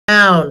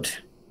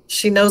around.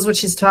 She knows what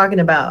she's talking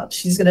about.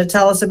 She's going to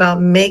tell us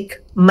about make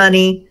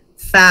money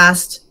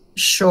fast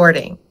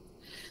shorting.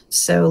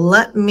 So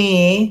let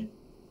me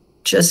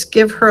just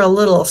give her a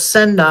little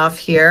send off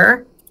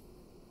here.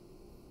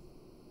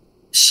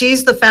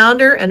 She's the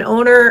founder and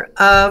owner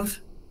of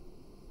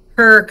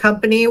her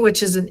company,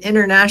 which is an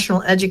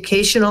international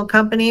educational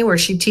company where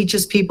she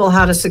teaches people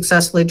how to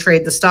successfully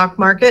trade the stock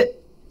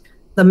market.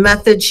 The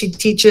method she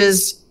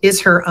teaches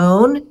is her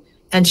own,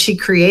 and she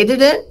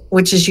created it,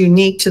 which is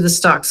unique to the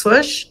stock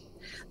swoosh.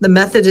 The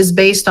method is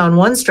based on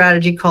one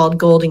strategy called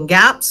golden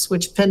gaps,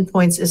 which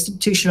pinpoints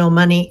institutional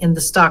money in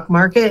the stock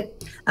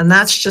market. And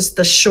that's just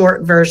the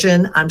short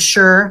version. I'm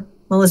sure,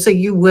 Melissa,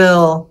 you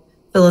will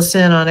fill us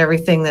in on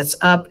everything that's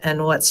up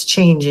and what's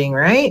changing,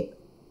 right?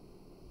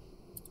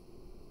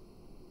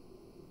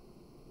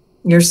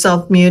 You're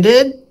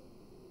self-muted.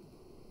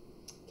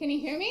 Can you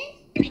hear me?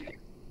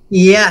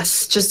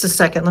 Yes, just a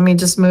second. Let me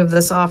just move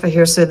this off of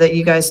here so that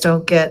you guys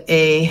don't get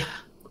a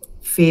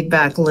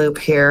feedback loop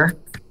here.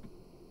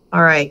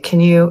 All right, can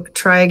you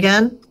try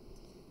again?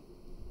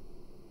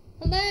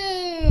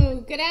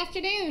 Hello, good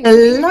afternoon.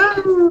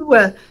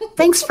 Hello.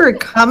 Thanks for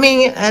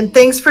coming and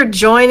thanks for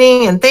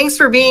joining and thanks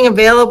for being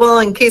available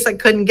in case I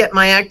couldn't get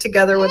my act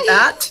together with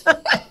that.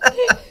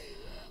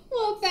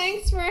 Well,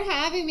 thanks for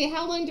having me.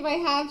 How long do I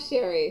have,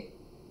 Sherry?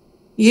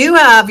 You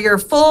have your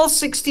full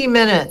 60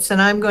 minutes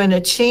and I'm going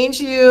to change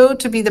you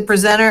to be the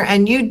presenter,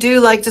 and you do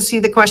like to see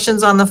the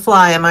questions on the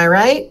fly, am I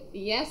right?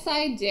 Yes,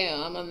 I do.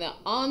 I'm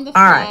on the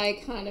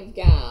fly kind of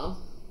gal.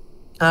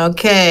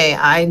 Okay,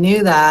 I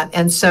knew that.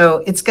 And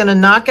so it's going to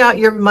knock out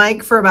your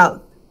mic for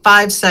about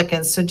 5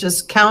 seconds. So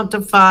just count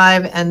to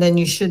 5 and then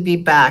you should be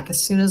back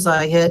as soon as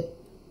I hit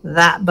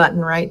that button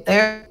right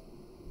there.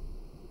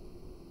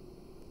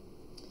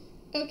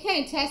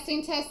 Okay,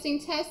 testing, testing,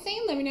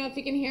 testing. Let me know if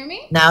you can hear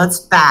me. Now it's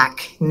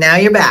back. Now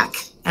you're back.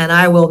 And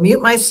I will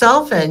mute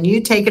myself and you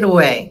take it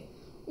away.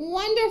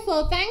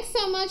 Wonderful. Thanks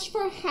so much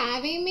for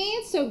having me.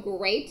 It's so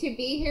great to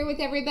be here with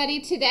everybody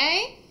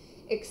today.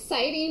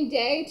 Exciting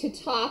day to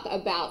talk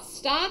about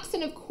stocks.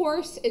 And of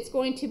course, it's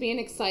going to be an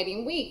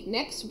exciting week.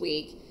 Next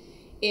week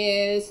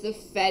is the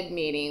Fed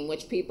meeting,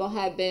 which people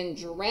have been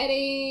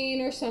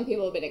dreading or some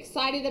people have been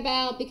excited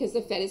about because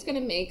the Fed is going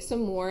to make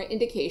some more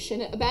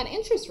indication about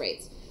interest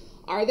rates.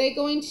 Are they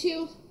going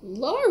to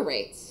lower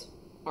rates?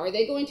 Are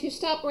they going to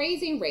stop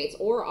raising rates?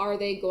 Or are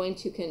they going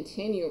to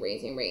continue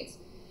raising rates?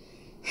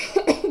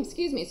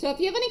 Excuse me. So if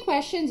you have any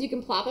questions, you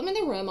can plop them in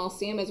the room. I'll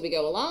see them as we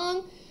go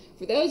along.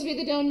 For those of you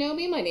that don't know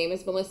me, my name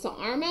is Melissa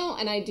Armo,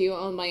 and I do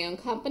own my own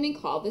company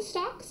called the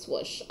Stock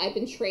Swoosh. I've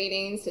been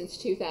trading since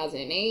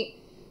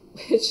 2008,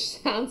 which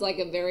sounds like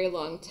a very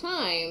long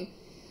time.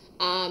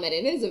 And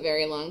it is a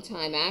very long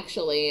time,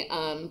 actually.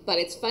 But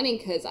it's funny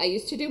because I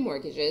used to do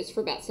mortgages for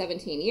about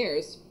 17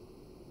 years.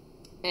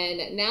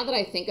 And now that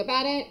I think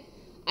about it,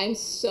 I'm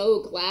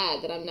so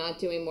glad that I'm not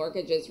doing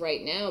mortgages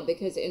right now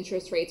because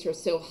interest rates are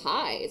so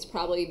high. It's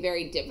probably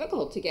very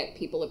difficult to get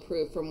people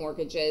approved for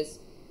mortgages.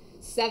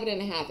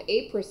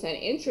 7.5%,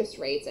 8% interest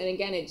rates. And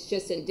again, it's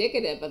just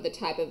indicative of the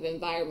type of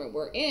environment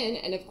we're in.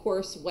 And of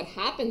course, what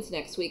happens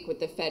next week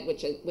with the Fed,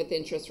 which is with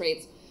interest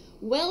rates,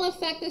 will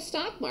affect the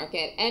stock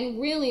market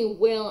and really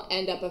will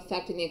end up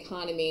affecting the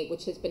economy,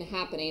 which has been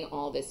happening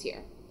all this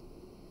year.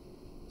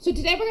 So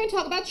today we're going to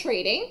talk about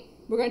trading.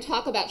 We're going to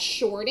talk about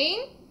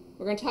shorting.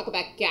 We're going to talk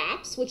about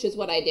gaps, which is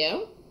what I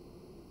do.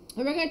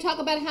 And we're going to talk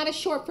about how to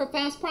short for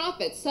fast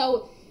profits.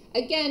 So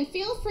again,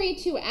 feel free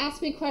to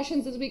ask me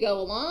questions as we go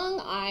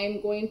along. I'm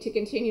going to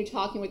continue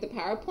talking with the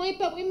PowerPoint,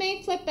 but we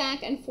may flip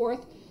back and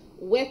forth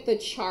with the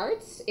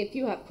charts if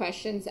you have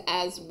questions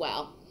as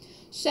well.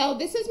 So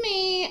this is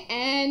me,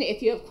 and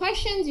if you have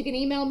questions, you can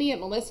email me at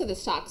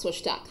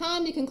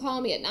melissa@thestockswoosh.com. You can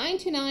call me at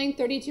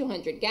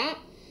 929-3200-GAP.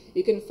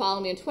 You can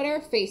follow me on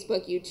Twitter,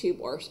 Facebook, YouTube,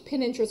 or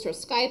Pinterest or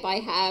Skype. I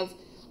have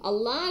a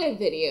lot of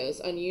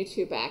videos on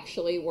YouTube,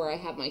 actually, where I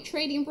have my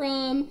trading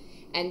room,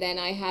 and then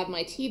I have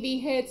my TV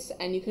hits,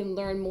 and you can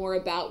learn more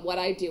about what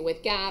I do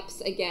with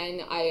gaps.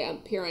 Again, I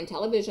appear on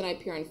television. I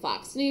appear on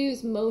Fox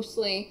News,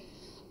 mostly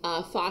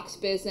Fox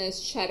Business,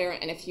 Cheddar,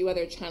 and a few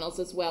other channels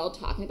as well,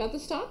 talking about the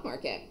stock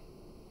market.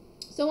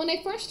 So when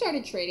I first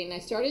started trading, I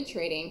started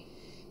trading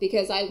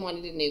because I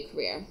wanted a new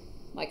career.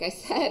 Like I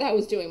said, I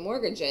was doing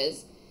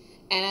mortgages.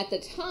 And at the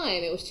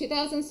time, it was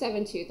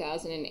 2007,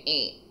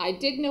 2008. I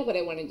didn't know what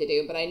I wanted to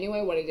do, but I knew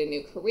I wanted a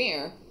new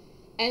career.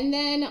 And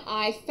then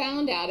I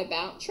found out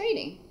about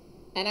trading.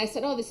 And I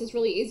said, oh, this is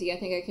really easy. I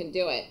think I can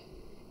do it.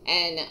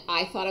 And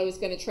I thought I was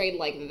going to trade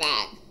like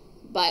that.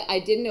 But I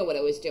didn't know what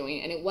I was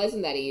doing, and it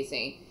wasn't that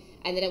easy.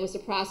 And then it was the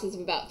process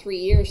of about 3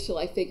 years till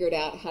I figured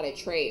out how to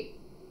trade.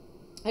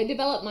 I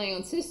developed my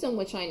own system,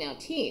 which I now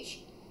teach.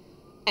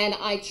 And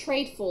I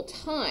trade full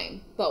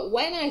time. But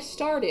when I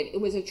started,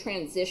 it was a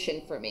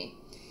transition for me.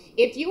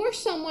 If you are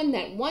someone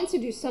that wants to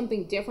do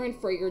something different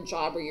for your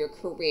job or your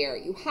career,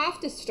 you have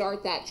to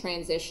start that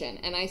transition.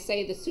 And I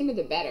say the sooner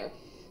the better,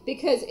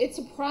 because it's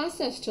a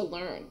process to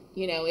learn.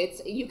 You know,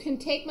 you can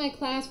take my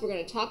class. We're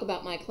going to talk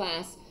about my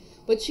class.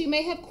 but you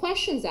may have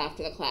questions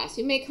after the class.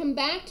 You may come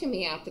back to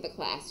me after the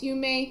class. You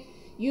may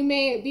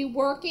be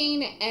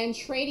working and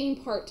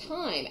trading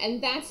part-time,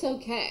 and that's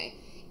okay.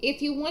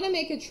 If you want to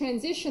make a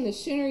transition, the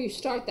sooner you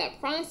start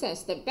that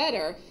process, the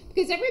better,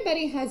 because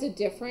everybody has a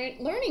different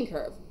learning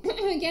curve.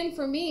 Again,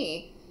 for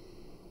me,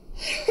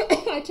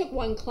 I took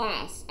one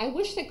class. I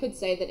wish I could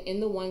say that in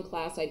the one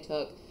class I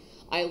took,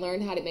 I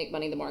learned how to make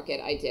money in the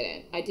market. I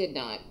didn't. I did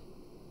not.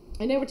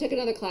 I never took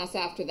another class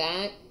after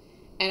that.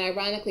 And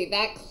ironically,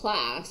 that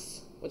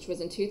class, which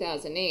was in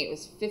 2008, it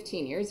was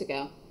 15 years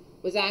ago,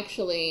 was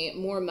actually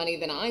more money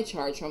than I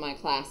charge for my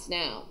class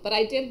now. But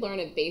I did learn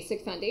a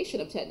basic foundation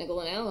of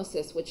technical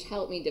analysis, which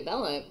helped me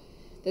develop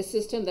the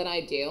system that I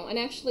do, and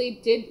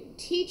actually did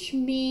teach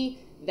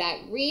me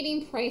that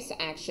reading price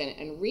action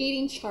and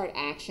reading chart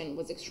action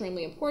was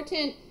extremely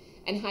important,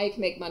 and how you can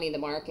make money in the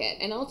market.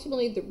 And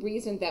ultimately, the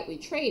reason that we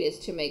trade is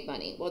to make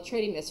money. Well,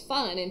 trading is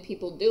fun and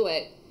people do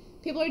it.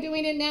 People are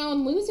doing it now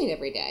and losing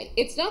every day.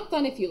 It's not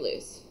fun if you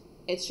lose.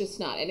 It's just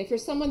not. And if you're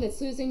someone that's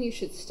losing, you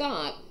should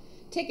stop,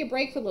 take a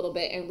break for a little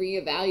bit and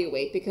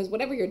reevaluate, because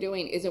whatever you're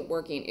doing isn't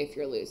working if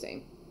you're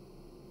losing.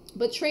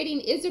 But trading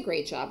is a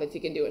great job if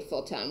you can do it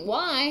full time.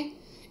 Why?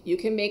 You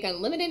can make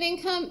unlimited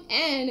income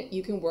and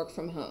you can work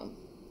from home.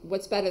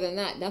 What's better than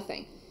that?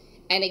 Nothing.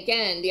 And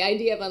again, the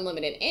idea of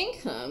unlimited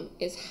income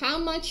is how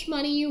much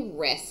money you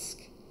risk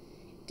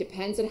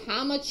depends on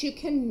how much you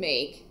can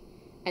make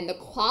and the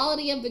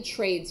quality of the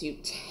trades you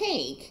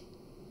take,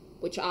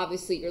 which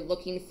obviously you're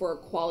looking for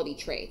quality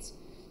trades.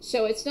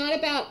 So it's not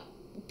about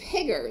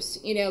piggers,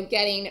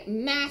 getting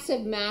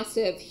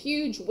massive,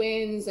 huge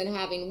wins and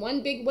having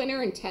one big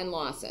winner and 10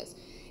 losses.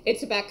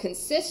 It's about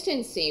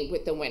consistency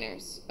with the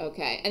winners,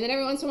 okay? And then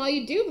every once in a while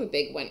you do have a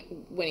big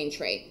winning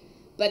trade.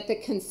 But the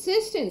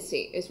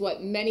consistency is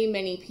what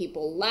many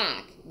people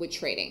lack with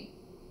trading,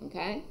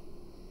 okay?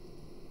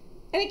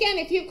 And again,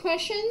 if you have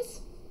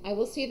questions, I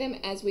will see them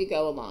as we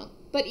go along.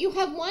 But you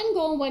have one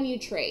goal when you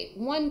trade,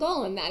 one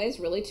goal, and that is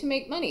really to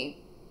make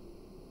money.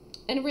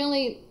 And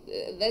really,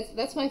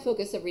 that's my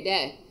focus every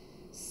day.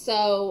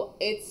 So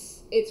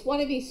it's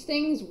one of these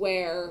things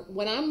where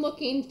when I'm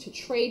looking to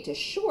trade to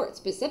short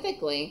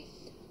specifically,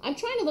 I'm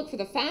trying to look for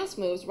the fast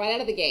moves right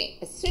out of the gate.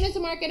 As soon as the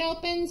market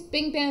opens,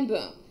 bing, bam,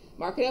 boom.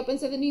 Market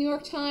opens at the New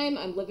York time.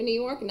 I live in New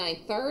York,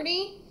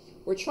 9:30.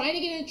 We're trying to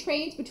get into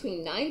trades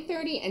between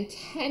 9:30 and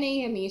 10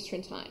 a.m.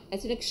 Eastern time.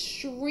 It's an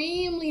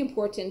extremely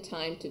important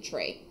time to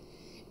trade.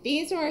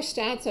 These are our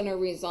stats and our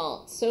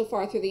results. So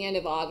far through the end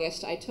of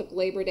August, I took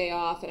Labor Day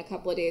off and a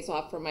couple of days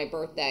off for my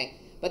birthday.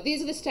 But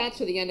these are the stats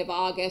for the end of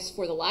August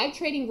for the live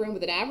trading room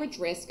with an average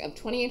risk of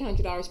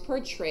 $2,800 per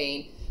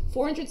trade,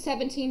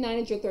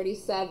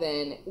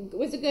 417,937. It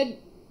was a good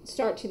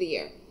start to the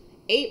year.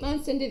 8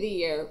 months into the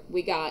year,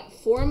 we got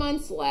 4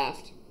 months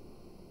left,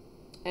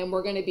 and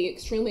we're going to be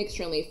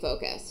extremely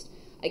focused.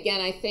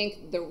 Again, I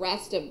think the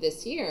rest of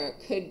this year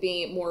could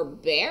be more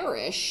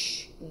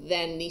bearish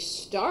than the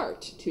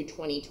start to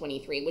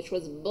 2023, which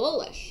was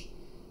bullish,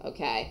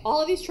 okay?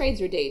 All of these trades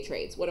are day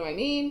trades. What do I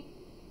mean?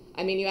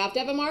 I mean, you have to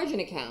have a margin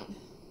account.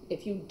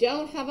 If you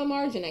don't have a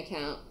margin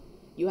account,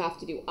 you have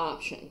to do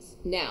options.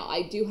 Now,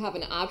 I do have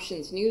an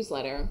options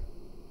newsletter.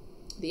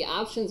 The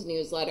options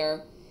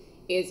newsletter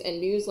is a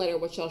newsletter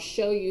which I'll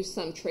show you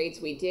some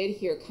trades we did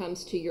here,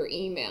 comes to your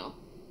email.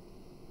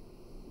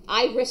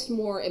 I risk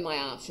more in my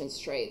options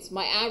trades.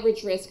 My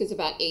average risk is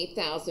about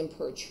 $8,000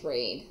 per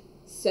trade.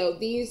 So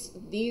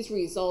these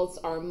results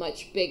are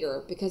much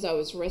bigger because I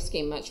was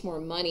risking much more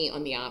money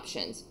on the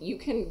options. You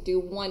can do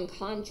one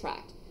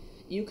contract.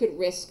 You could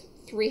risk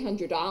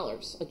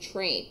 $300 a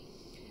trade.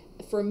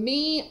 For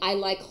me, I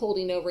like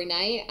holding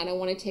overnight and I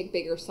want to take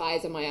bigger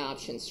size in my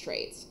options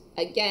trades.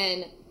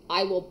 Again,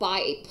 I will buy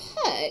a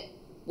put,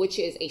 which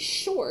is a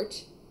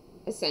short,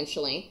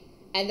 essentially,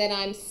 and then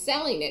I'm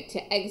selling it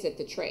to exit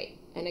the trade.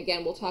 And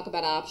again, we'll talk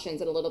about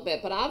options in a little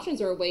bit, but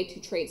options are a way to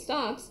trade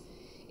stocks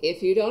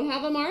if you don't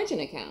have a margin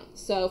account.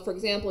 So, for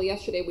example,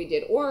 yesterday we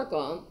did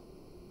Oracle.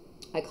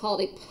 I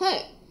called a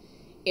put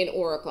in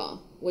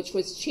Oracle, which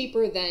was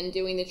cheaper than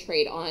doing the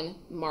trade on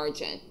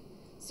margin.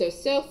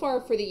 So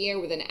far for the year,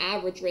 with an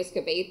average risk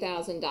of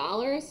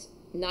 $8,000,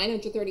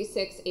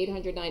 936,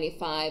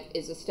 895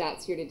 is the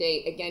stats year to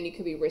date. Again, you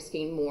could be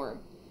risking more.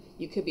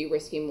 You could be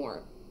risking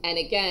more. And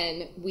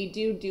again, we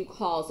do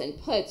calls and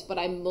puts, but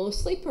I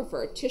mostly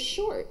prefer to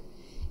short.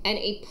 And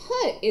a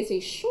put is a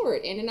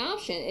short in an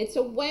option. It's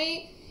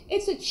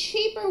a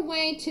cheaper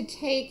way to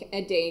take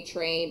a day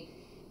trade.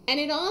 And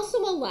it also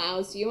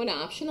allows you, an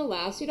option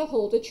allows you to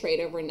hold a trade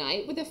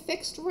overnight with a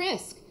fixed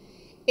risk.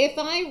 If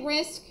I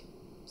risk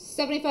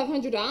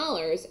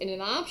 $7,500 in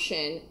an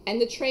option and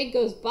the trade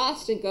goes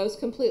bust and goes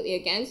completely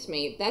against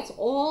me, that's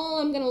all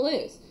I'm going to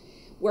lose.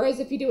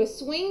 Whereas if you do a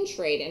swing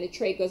trade and the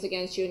trade goes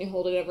against you and you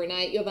hold it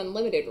overnight, you have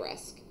unlimited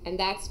risk. And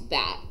that's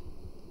bad.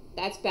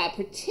 That's bad,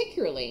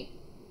 particularly,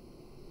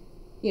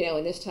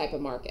 in this type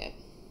of market.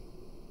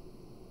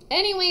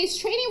 Anyways,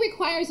 trading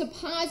requires a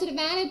positive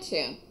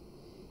attitude.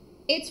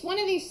 It's one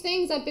of these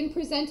things I've been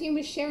presenting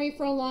with Sherry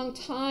for a long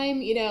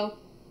time.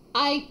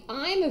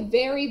 I'm a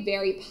very,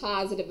 very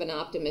positive and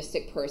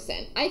optimistic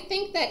person. I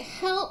think that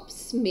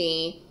helps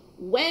me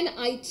when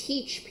I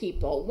teach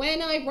people,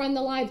 when I run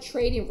the live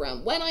trading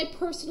room, when I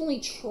personally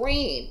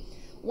train,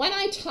 when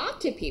I talk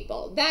to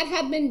people that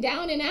have been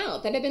down and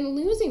out, that have been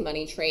losing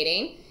money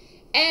trading,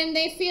 and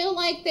they feel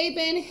like they've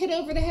been hit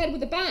over the head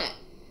with a bat.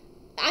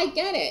 I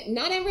get it.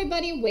 Not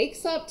everybody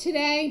wakes up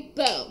today,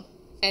 boom,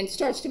 and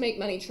starts to make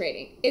money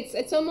trading.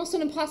 It's almost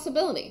an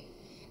impossibility.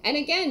 And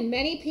again,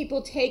 many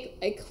people take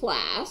a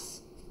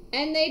class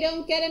and they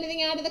don't get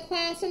anything out of the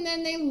class, and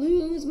then they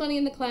lose money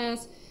in the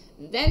class,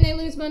 then they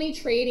lose money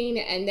trading,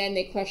 and then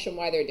they question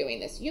why they're doing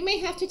this. You may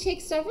have to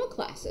take several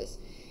classes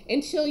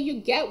until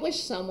you get with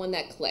someone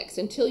that clicks,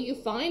 until you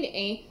find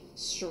a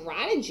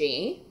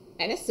strategy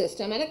and a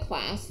system and a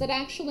class that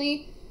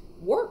actually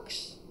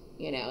works.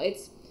 You know,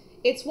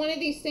 it's one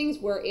of these things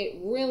where it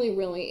really,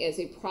 really is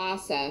a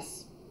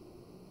process,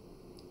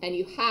 and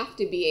you have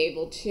to be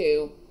able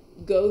to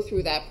go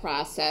through that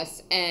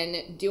process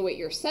and do it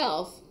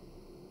yourself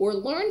or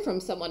learn from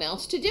someone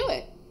else to do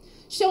it.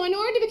 So in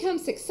order to become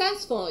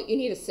successful, you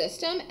need a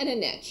system and a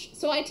niche.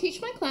 So I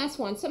teach my class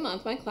once a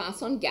month, my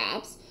class on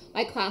gaps,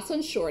 my class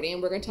on shorting,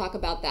 and we're going to talk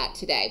about that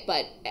today.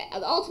 But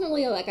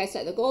ultimately, like I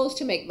said, the goal is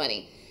to make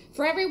money.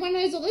 For everyone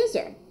who's a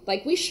loser,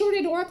 like we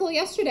shorted Oracle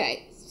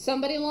yesterday.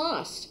 Somebody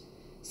lost.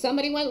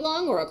 Somebody went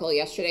long Oracle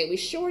yesterday. We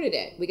shorted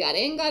it. We got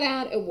in, got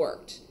out, it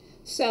worked.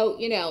 So,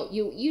 you know,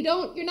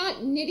 you're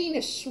not knitting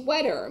a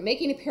sweater,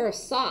 making a pair of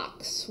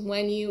socks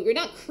when you're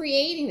not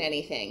creating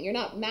anything. You're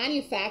not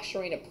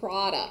manufacturing a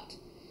product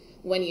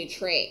when you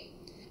trade.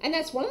 And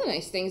that's one of the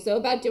nice things, though,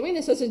 about doing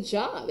this as a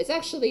job. It's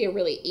actually a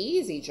really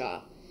easy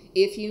job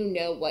if you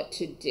know what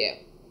to do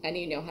and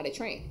you know how to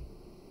train.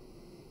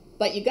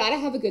 But you got to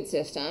have a good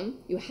system.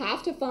 You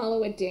have to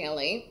follow it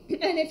daily.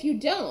 And if you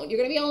don't, you're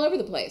going to be all over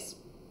the place.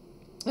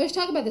 I was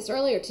talking about this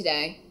earlier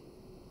today.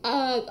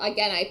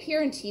 Again, I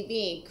appear on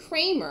TV.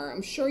 Kramer,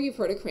 I'm sure you've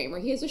heard of Kramer.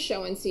 He has a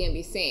show on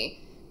CNBC.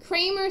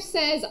 Kramer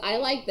says, I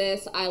like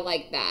this, I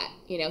like that.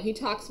 You know, he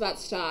talks about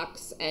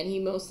stocks and he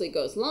mostly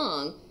goes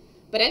long.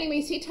 But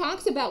anyways, he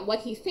talks about what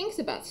he thinks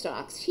about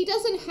stocks. He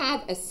doesn't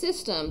have a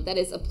system that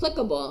is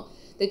applicable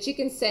that you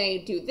can say,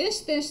 do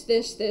this, this,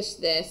 this, this,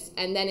 this,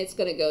 and then it's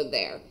going to go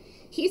there.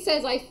 He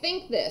says, I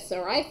think this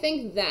or I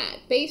think that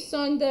based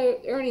on the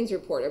earnings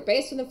report or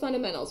based on the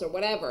fundamentals or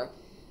whatever.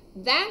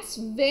 That's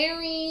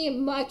very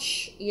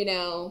much, you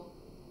know,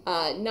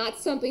 not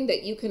something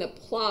that you can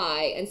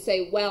apply and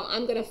say, well,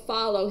 I'm going to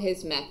follow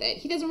his method.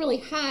 He doesn't really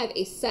have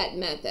a set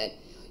method.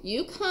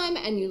 You come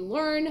and you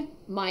learn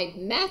my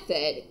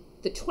method,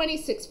 the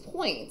 26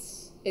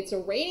 points. It's a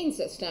rating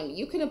system.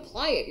 You can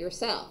apply it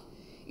yourself.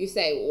 You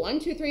say 1,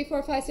 2, 3,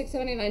 4, 5, 6,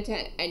 7, 8, 9,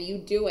 10, and you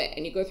do it,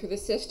 and you go through the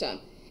system,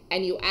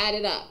 and you add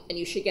it up, and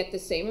you should get the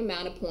same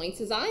amount of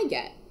points as I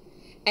get.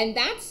 And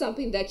that's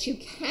something that you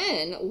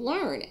can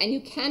learn and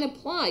you can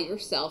apply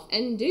yourself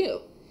and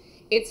do.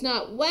 It's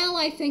not, well,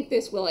 I think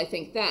this, well, I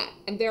think that.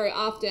 And very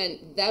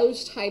often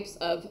those types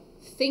of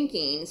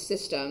thinking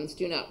systems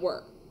do not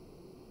work.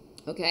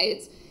 Okay,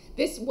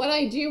 what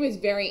I do is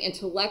very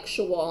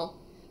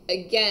intellectual.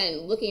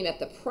 Again, looking at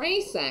the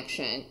price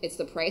action, it's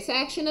the price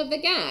action of the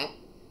gap,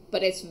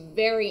 but it's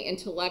very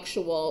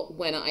intellectual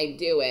when I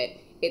do it.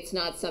 It's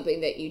not something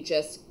that you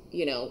just,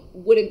 you know,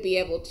 wouldn't be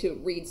able to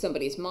read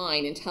somebody's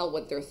mind and tell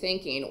what they're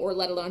thinking, or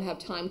let alone have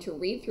time to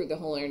read through the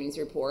whole earnings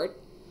report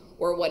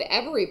or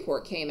whatever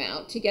report came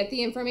out to get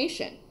the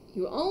information.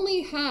 You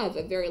only have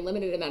a very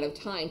limited amount of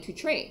time to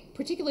trade,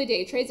 particularly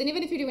day trades. And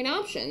even if you're doing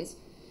options,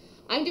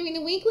 I'm doing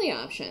the weekly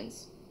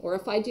options. Or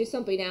if I do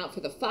something out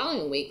for the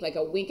following week, like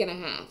a week and a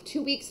half,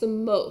 2 weeks the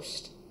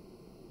most.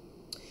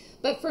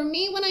 But for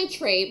me, when I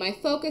trade, my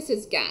focus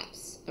is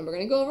gaps. And we're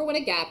going to go over what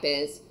a gap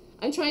is.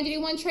 I'm trying to do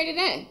one trade a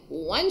day.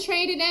 One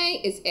trade a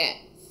day is it.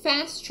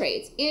 Fast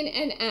trades, in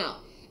and out.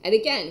 And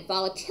again,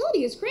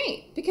 volatility is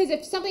great because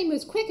if something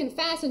moves quick and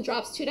fast and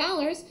drops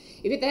 $2,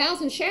 you get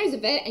 1,000 shares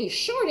of it and you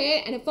short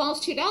it and it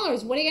falls $2,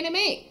 what are you going to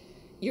make?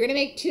 You're going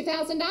to make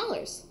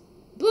 $2,000.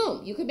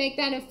 Boom, you could make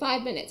that in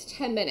 5 minutes,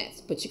 10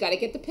 minutes, but you got to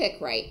get the pick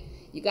right.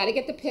 You got to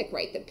get the pick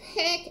right. The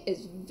pick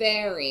is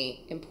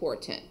very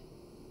important.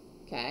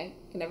 Okay,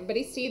 can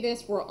everybody see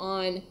this? We're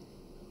on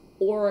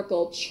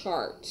Oracle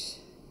chart.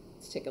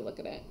 Let's take a look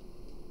at it.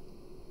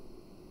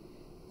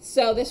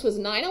 So this was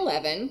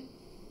 9/11.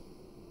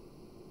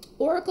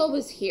 Oracle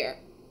was here.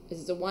 This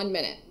is a 1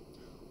 minute.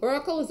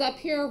 Oracle was up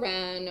here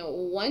around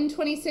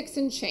 126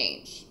 and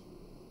change.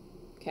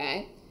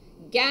 Okay.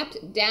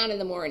 Gapped down in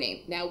the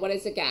morning. Now, what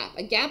is a gap?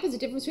 A gap is the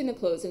difference between the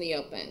close and the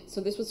open. So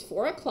this was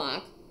 4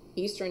 o'clock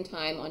Eastern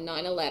time on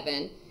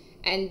 9/11.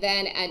 And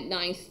then at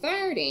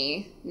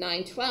 9:30,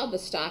 9:12, the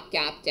stock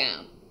gapped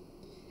down.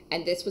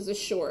 And this was a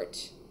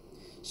short.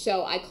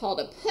 So I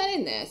called a put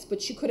in this,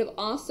 but you could have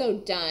also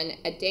done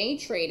a day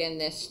trade in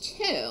this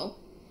too.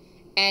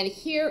 And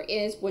here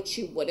is what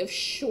you would have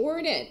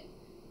shorted.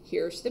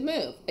 Here's the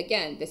move.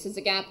 Again, this is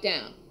a gap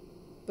down.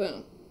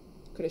 Boom.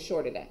 Could have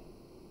shorted it.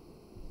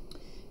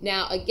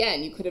 Now,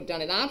 again, you could have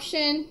done an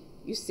option.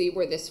 You see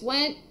where this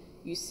went.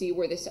 You see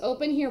where this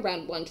opened here,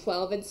 around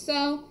 112 and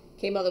so,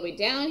 came all the way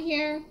down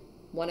here,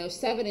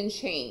 107 and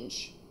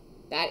change.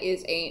 That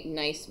is a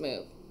nice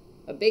move,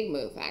 a big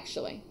move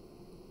actually.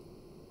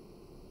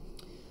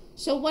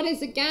 So what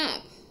is a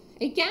gap?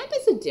 A gap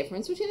is the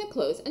difference between the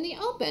close and the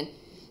open.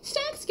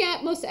 Stocks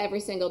gap most every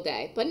single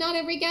day, but not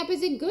every gap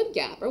is a good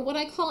gap, or what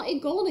I call a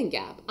golden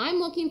gap. I'm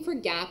looking for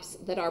gaps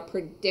that are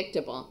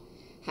predictable.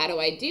 How do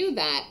I do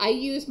that? I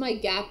use my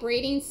gap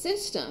rating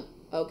system,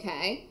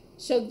 okay?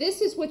 So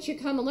this is what you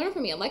come and learn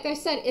from me. And like I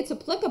said, it's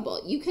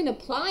applicable. You can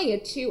apply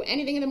it to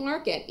anything in the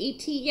market,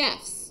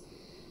 ETFs,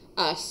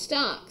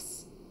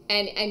 stocks,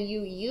 and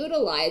you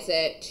utilize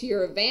it to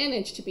your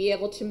advantage to be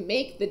able to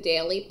make the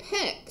daily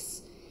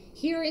picks.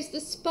 Here is the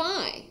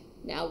SPY.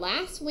 Now,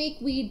 last week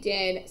we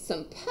did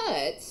some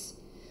puts.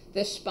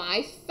 The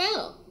SPY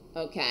fell,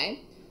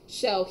 okay?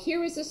 So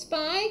here is the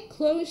SPY,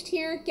 closed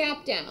here,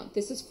 gap down.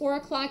 This is 4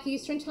 o'clock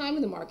Eastern time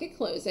when the market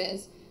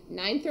closes.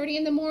 9:30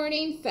 in the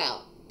morning,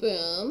 fell.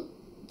 Boom,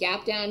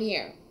 gap down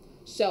here.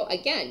 So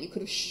again, you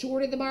could have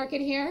shorted the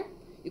market here.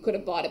 You could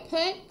have bought a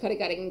put, could have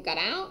got in, got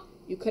out.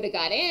 You could have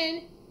got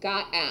in,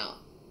 got out.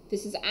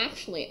 This is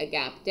actually a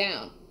gap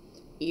down.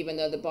 Even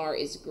though the bar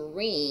is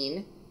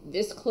green,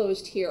 this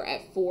closed here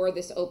at 4,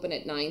 this opened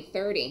at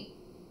 9:30.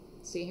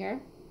 See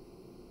here?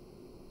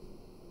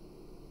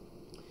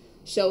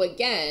 So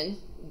again,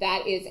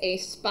 that is a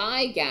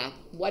SPY gap.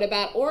 What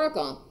about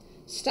Oracle?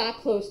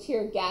 Stock closed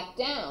here, gap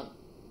down.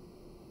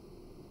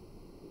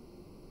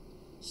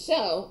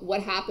 So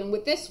what happened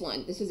with this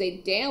one? This is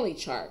a daily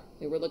chart.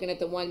 We were looking at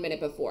the 1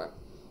 minute before.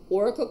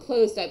 Oracle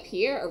closed up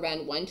here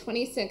around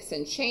 126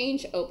 and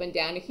change, opened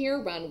down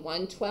here around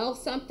 112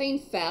 something,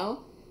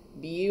 fell.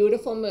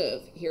 Beautiful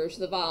move. Here's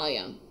the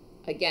volume.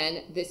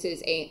 Again, this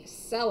is a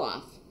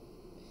sell-off.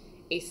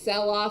 A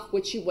sell-off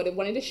which you would have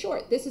wanted to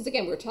short. This is,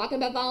 again, we're talking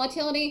about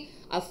volatility.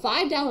 A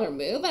 $5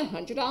 move, a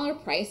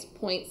 $100 price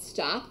point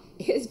stock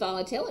is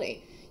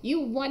volatility. You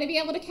want to be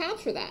able to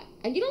capture that.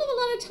 And you don't have a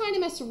lot of time to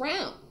mess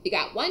around. You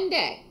got 1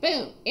 day,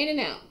 boom, in and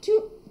out,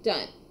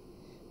 done.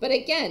 But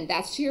again,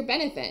 that's to your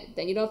benefit.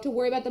 Then you don't have to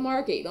worry about the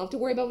market. You don't have to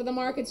worry about what the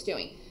market's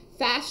doing.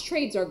 Fast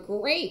trades are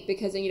great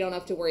because then you don't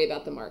have to worry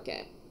about the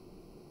market.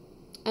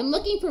 I'm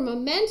looking for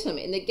momentum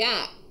in the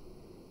gap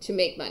to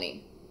make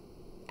money.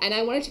 And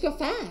I want it to go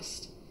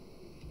fast.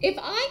 If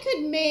I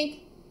could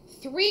make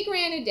 $3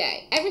 grand a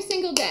day, every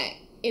single day,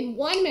 in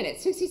 1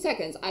 minute, 60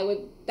 seconds,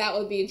 that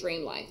would be a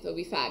dream life. That would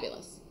be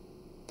fabulous.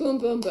 Boom,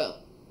 boom, boom.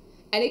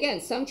 And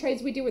again, some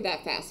trades we do are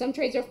that fast. Some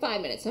trades are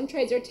 5 minutes. Some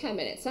trades are 10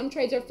 minutes. Some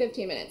trades are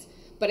 15 minutes.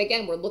 But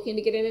again, we're looking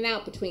to get in and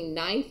out between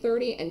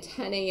 9:30 and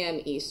 10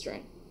 a.m.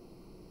 Eastern.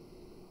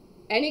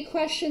 Any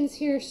questions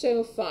here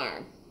so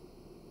far?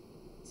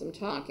 I'm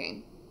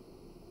talking.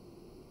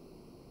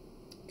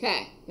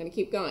 Okay, I'm going to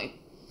keep going.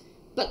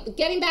 But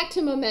getting back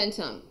to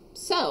momentum.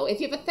 So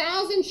if you have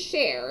 1,000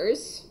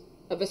 shares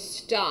of a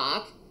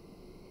stock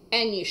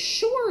and you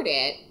short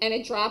it and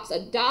it drops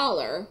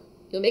 $1,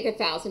 you'll make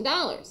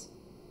 $1,000.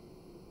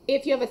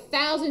 If you have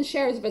 1,000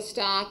 shares of a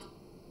stock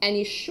and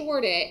you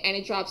short it and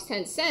it drops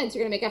 10 cents,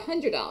 you're going to make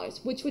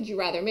 $100. Which would you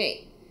rather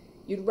make?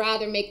 You'd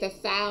rather make the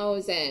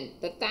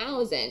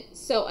 1,000.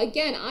 So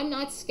again, I'm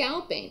not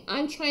scalping.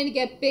 I'm trying to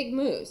get big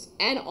moves.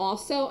 And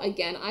also,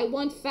 again, I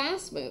want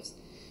fast moves.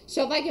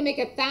 So if I can make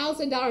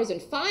 $1,000 in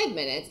 5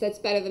 minutes, that's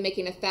better than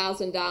making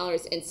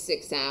 $1,000 in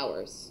 6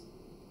 hours.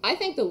 I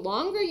think the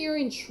longer you're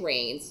in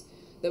trades,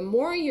 the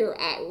more you're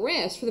at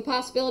risk for the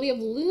possibility of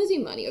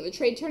losing money or the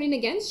trade turning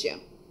against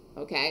you.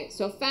 Okay,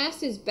 so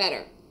fast is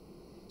better.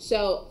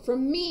 So for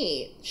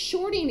me,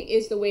 shorting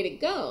is the way to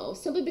go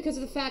simply because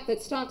of the fact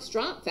that stocks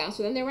drop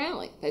faster than they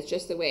rally. That's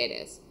just the way it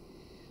is.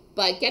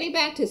 But getting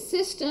back to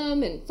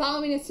system and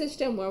following a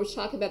system, where I was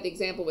talking about the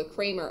example with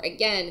Kramer,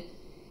 again,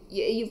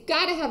 you've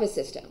got to have a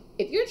system.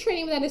 If you're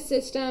trading without a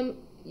system,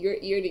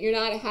 you're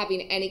not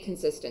having any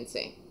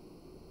consistency.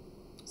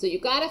 So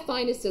you've got to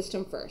find a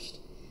system first.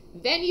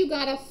 Then you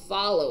got to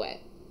follow it.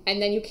 And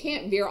then you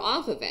can't veer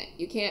off of it.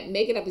 You can't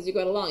make it up as you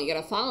go along. You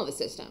got to follow the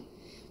system.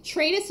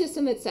 Trade a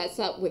system that sets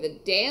up with a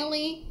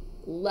daily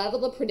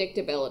level of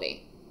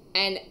predictability,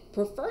 and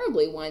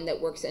preferably one that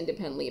works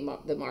independently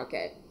of the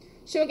market.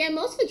 So again,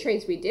 most of the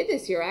trades we did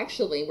this year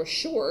actually were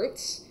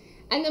shorts,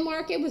 and the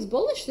market was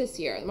bullish this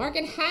year. The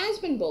market has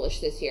been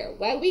bullish this year.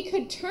 Well, we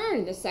could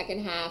turn the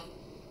second half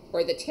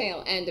or the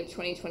tail end of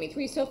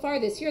 2023. So far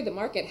this year, the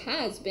market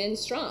has been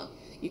strong.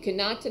 You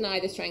cannot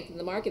deny the strength of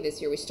the market this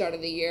year. We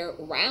started the year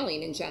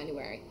rallying in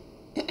January.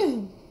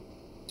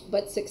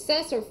 But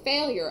success or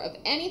failure of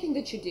anything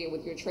that you do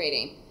with your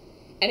trading,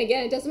 and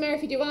again, it doesn't matter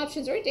if you do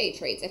options or day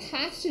trades, it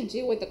has to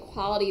do with the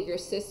quality of your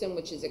system,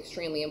 which is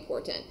extremely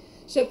important.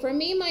 So for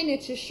me, my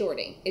niche is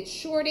shorting. It's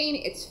shorting,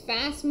 it's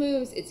fast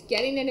moves, it's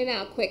getting in and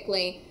out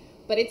quickly,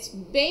 but it's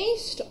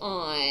based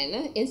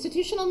on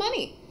institutional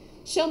money.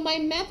 So my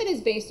method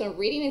is based on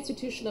reading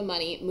institutional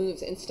money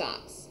moves in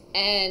stocks,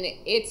 and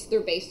they're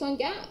based on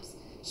gaps.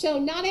 So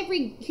not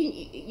every,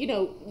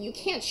 you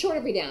can't short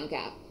every down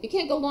gap. You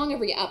can't go long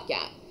every up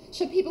gap.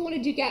 So people want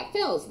to do gap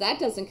fills. That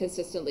doesn't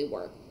consistently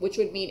work, which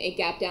would mean a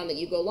gap down that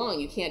you go long.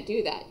 You can't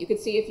do that. You could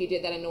see if you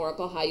did that in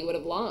Oracle how you would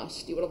have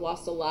lost. You would have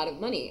lost a lot of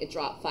money. It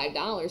dropped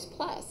 $5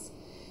 plus.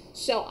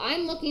 So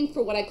I'm looking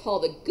for what I call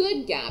the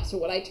good gaps, or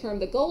what I term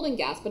the golden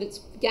gaps, but it's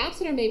gaps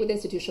that are made with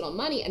institutional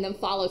money and then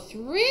follow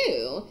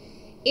through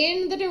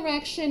in the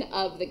direction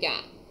of the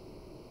gap.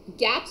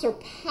 Gaps are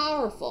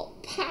powerful,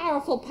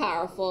 powerful,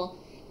 powerful,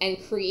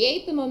 and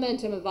create the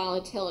momentum of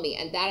volatility,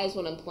 and that is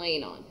what I'm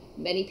playing on.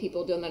 Many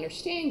people don't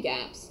understand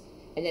gaps,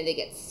 and then they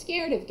get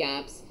scared of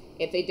gaps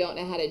if they don't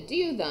know how to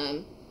do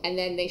them, and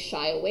then they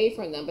shy away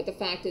from them. But the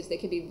fact is they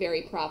can be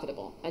very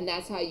profitable, and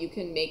that's how you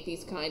can make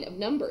these kind of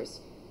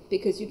numbers,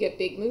 because you get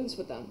big moves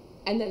with them,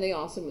 and then they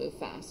also move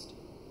fast.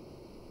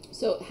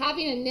 So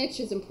having a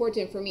niche is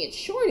important for me. It's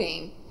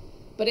shorting,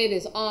 but it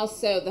is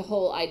also the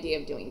whole idea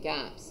of doing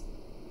gaps.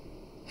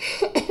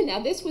 Now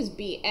this was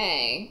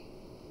BA.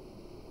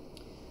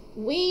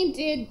 We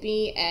did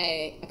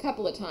BA a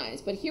couple of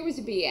times, but here was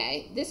a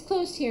BA. This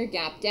closed here,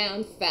 gap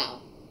down,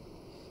 fell.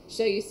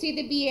 So you see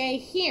the BA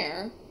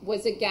here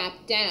was a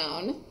gap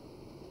down.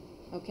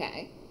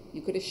 Okay,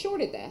 you could have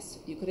shorted this.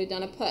 You could have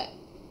done a put.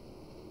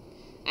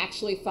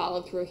 Actually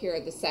followed through here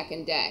the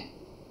second day.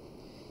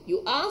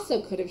 You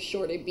also could have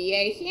shorted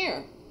BA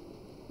here.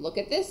 Look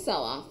at this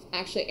sell-off.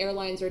 Actually,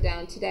 airlines are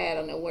down today. I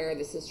don't know where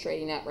this is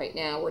trading at right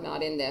now. We're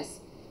not in this.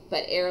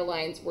 But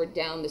airlines were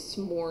down this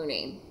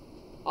morning.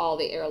 All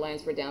the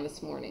airlines were down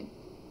this morning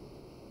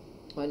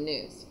on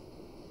news.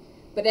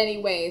 But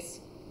anyways,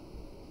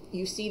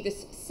 you see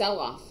this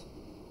sell-off.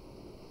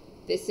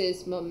 This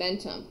is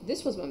momentum.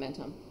 This was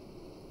momentum.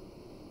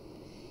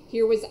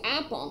 Here was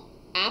Apple.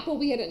 Apple,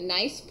 we had a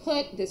nice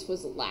put. This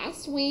was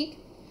last week.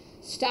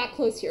 Stock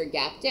closed here,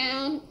 gap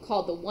down.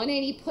 Called the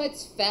 180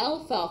 puts,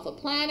 fell off a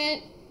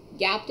planet.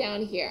 Gap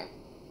down here.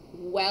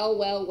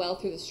 Well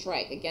through the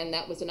strike. Again,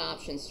 that was an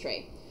options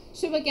trade.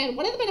 So again,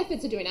 one of the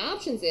benefits of doing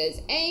options is,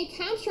 A,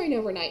 capturing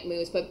overnight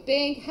moves, but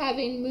big,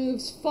 having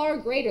moves far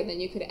greater than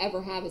you could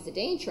ever have as a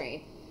day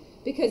trade.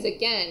 Because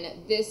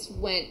again, this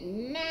went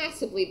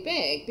massively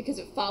big because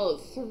it followed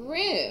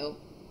through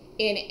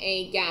in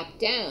a gap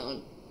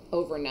down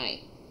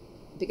overnight.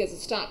 Because the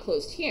stock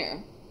closed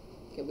here,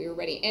 okay, we were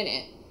already in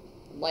it,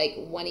 like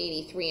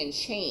 183 and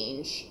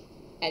change,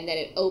 and then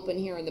it opened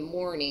here in the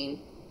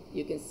morning,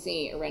 you can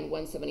see around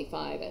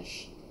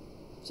 175-ish.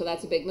 So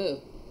that's a big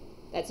move.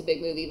 That's a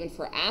big move even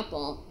for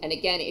Apple. And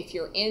again, if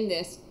you're in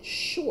this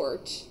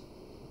short,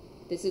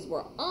 this is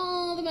where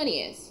all the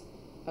money is,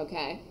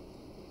 okay?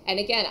 And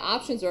again,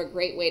 options are a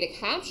great way to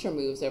capture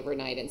moves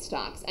overnight in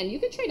stocks. And you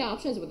can trade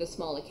options with a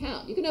small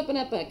account. You can open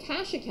up a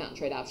cash account,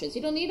 trade options.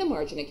 You don't need a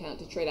margin account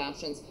to trade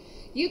options.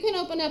 You can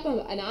open up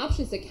an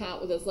options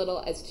account with as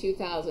little as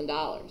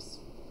 $2,000.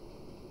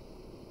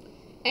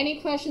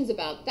 Any questions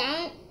about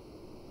that?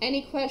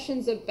 Any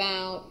questions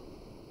about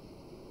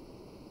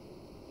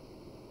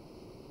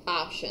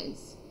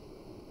options?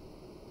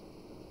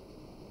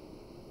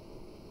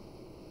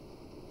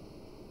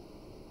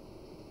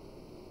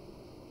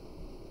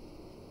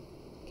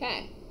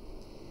 Okay.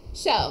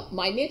 So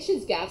my niche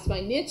is gaps.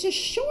 My niche is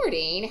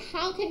shorting.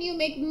 How can you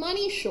make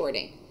money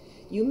shorting?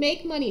 You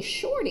make money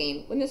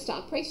shorting when the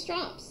stock price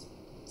drops.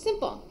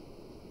 Simple.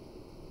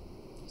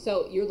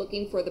 So you're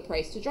looking for the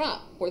price to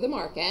drop or the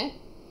market.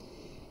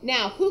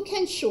 Now, who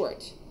can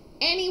short?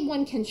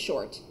 Anyone can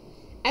short.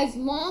 As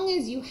long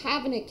as you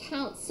have an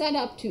account set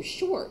up to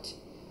short.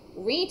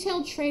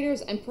 Retail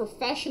traders and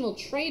professional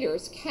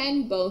traders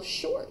can both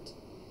short.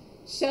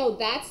 So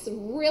that's a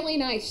really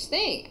nice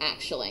thing,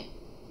 actually.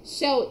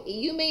 So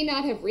you may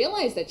not have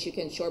realized that you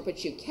can short,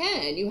 but you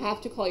can. You have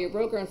to call your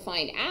broker and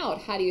find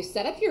out how do you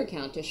set up your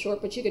account to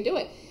short, but you can do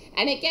it.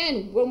 And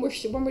again, when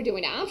we're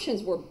doing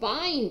options, we're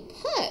buying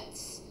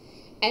puts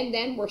and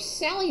then we're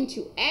selling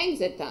to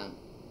exit them.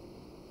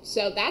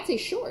 So that's a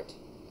short.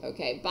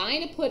 Okay,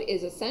 buying a put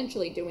is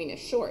essentially doing a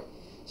short.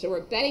 So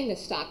we're betting the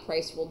stock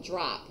price will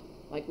drop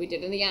like we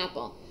did in the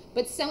Apple.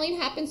 But selling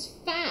happens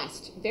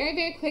fast,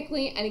 very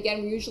quickly. And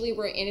again, usually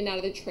we're in and out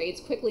of the trades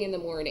quickly in the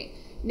morning.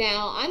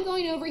 Now, I'm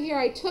going over here.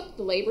 I took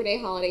the Labor Day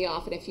holiday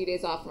off and a few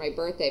days off for my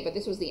birthday, but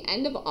this was the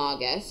end of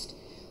August.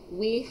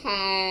 We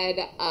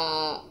had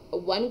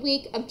 1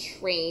 week of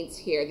trades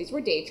here. These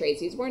were day trades.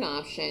 These weren't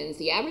options.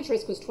 The average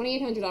risk was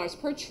 $2,800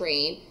 per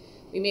trade.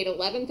 We made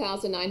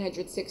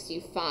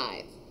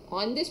 $11,965.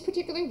 On this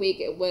particular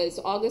week, it was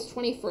August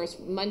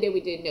 21st. Monday,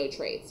 we did no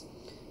trades.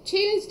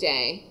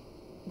 Tuesday,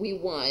 we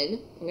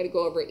won. I'm going to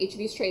go over each of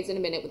these trades in a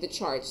minute with the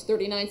charts.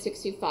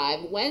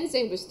 $39.65.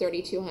 Wednesday was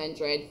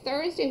 $3,200.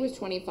 Thursday was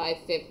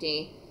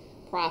 $25.50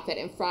 profit,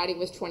 and Friday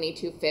was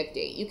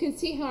 $22.50. You can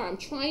see how I'm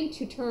trying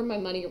to turn my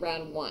money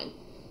around one.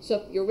 So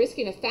if you're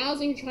risking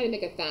 1,000, you're trying to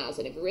make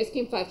 1,000. If you're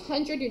risking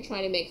 500, you're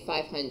trying to make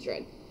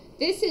 500.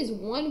 This is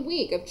 1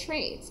 week of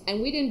trades,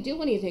 and we didn't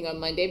do anything on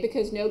Monday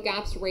because no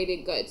gaps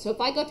rated good. So if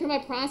I go through my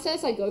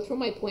process, I go through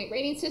my point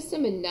rating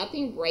system, and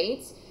nothing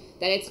rates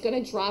that it's going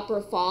to drop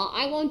or fall,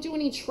 I won't do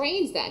any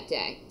trades that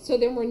day. So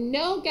there were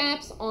no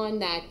gaps on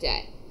that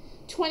day.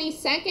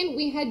 22nd,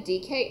 we had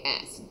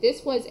DKS.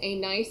 This was a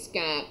nice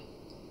gap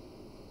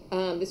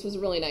This was a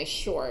really nice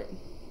short.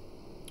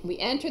 We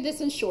entered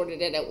this and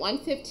shorted it at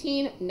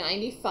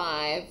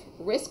 115.95.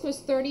 Risk was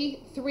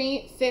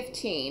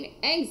 33.15.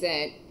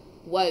 Exit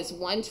was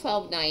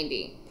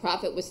 112.90.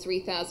 Profit was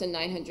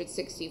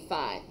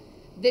 3,965.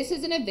 This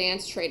is an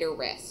advanced trader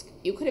risk.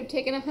 You could have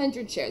taken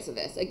 100 shares of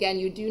this. Again,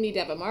 you do need to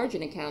have a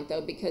margin account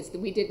though, because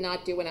we did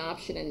not do an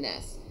option in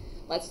this.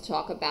 Let's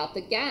talk about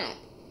the gap.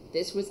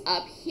 This was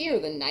up here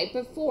the night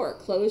before,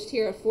 closed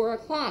here at 4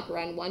 o'clock,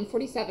 around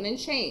 147 and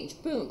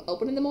change. Boom,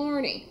 open in the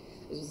morning.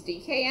 This was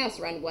DKS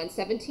around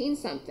 117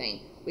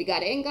 something. We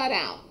got in, got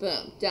out.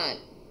 Boom, done.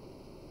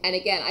 And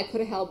again, I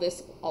could have held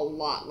this a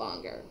lot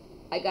longer.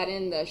 I got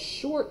in the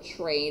short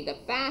trade, the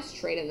fast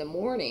trade in the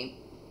morning.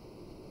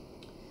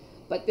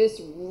 But this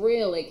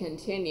really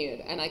continued,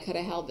 and I could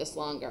have held this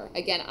longer.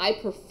 Again, I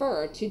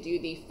prefer to do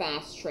the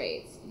fast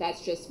trades.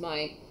 That's just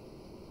my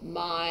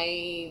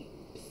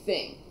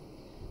thing.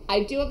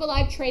 I do have a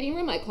live trading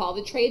room. I call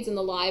the trades in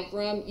the live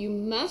room. You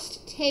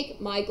must take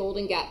my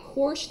Golden Gap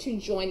course to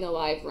join the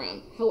live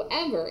room.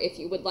 However, if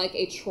you would like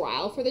a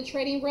trial for the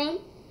trading room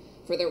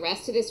for the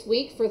rest of this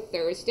week, for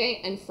Thursday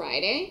and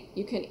Friday,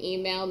 you can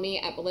email me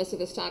at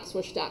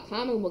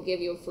melissathestockswoosh.com and we'll give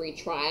you a free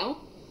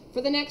trial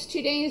for the next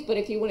 2 days. But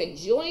if you want to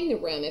join the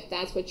room, if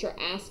that's what you're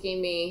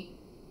asking me,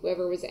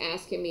 whoever was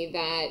asking me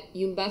that,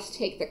 you must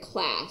take the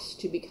class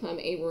to become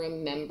a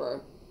room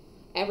member.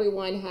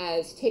 Everyone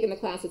has taken the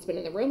class that's been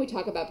in the room. We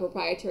talk about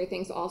proprietary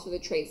things, also the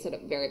trade set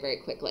up very, very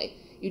quickly.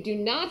 You do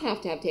not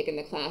have to have taken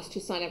the class to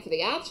sign up for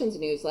the options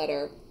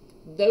newsletter.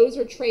 Those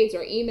are trades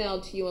are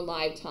emailed to you in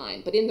live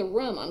time. But in the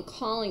room, I'm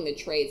calling the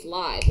trades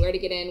live. Where to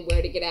get in,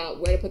 where to get out,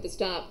 where to put the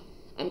stop.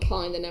 I'm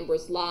calling the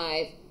numbers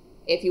live.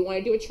 If you want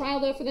to do a trial,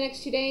 though, for the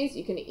next 2 days,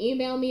 you can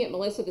email me at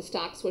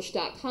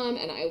melissathestockswoosh.com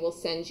and I will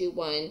send you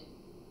one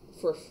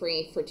for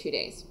free for 2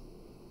 days.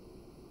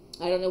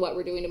 I don't know what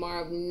we're doing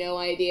tomorrow. I have no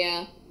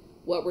idea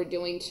what we're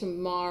doing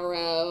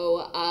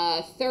tomorrow.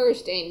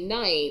 Thursday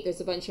night,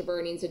 there's a bunch of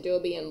earnings,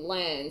 Adobe and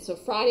Lens. So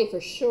Friday for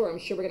sure, I'm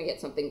sure we're going to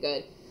get something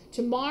good.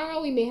 Tomorrow,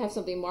 we may have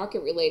something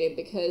market related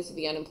because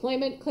the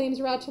unemployment claims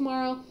are out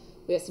tomorrow.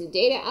 We have some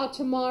data out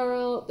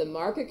tomorrow. The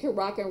market could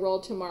rock and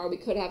roll tomorrow. We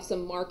could have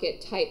some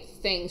market type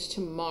things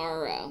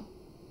tomorrow.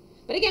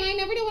 But again, I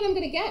never know what I'm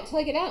going to get till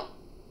I get out.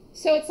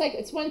 So it's like,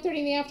 it's 1:30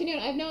 in the afternoon.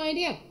 I have no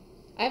idea.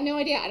 I have no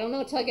idea. I don't know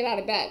until I get out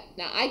of bed.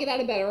 Now, I get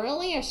out of bed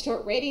early. I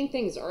start rating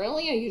things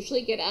early. I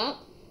usually get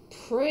up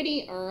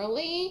pretty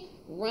early.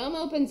 Room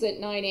opens at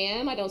 9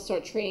 a.m. I don't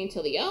start trading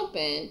till the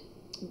open.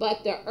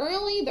 But the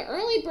early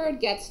bird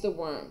gets the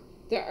worm.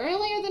 The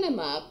earlier that I'm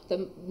up,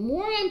 the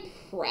more I'm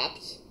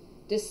prepped,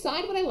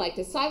 decide what I like,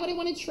 decide what I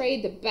want to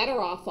trade, the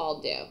better off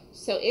I'll do.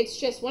 So it's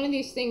just one of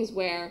these things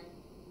where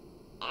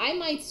I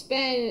might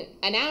spend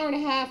an hour and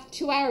a half,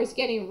 2 hours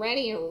getting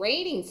ready and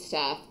rating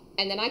stuff,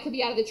 and then I could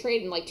be out of the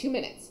trade in like 2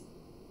 minutes.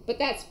 But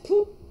that's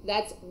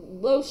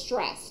low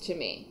stress to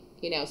me,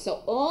 you know.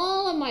 So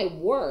all of my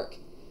work,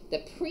 the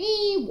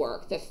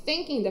pre-work, the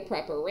thinking, the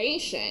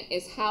preparation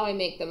is how I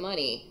make the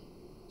money.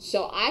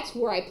 So that's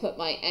where I put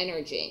my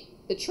energy.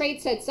 The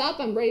trade sets up,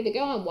 I'm ready to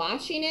go, I'm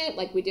watching it,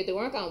 like we did the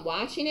work, I'm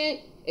watching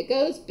it. It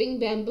goes, bing,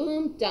 bam,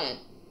 boom, done.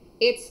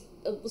 It's,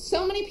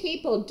 so many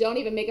people don't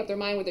even make up their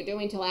mind what they're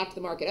doing until after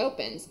the market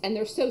opens, and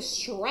they're so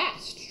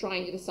stressed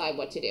trying to decide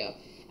what to do.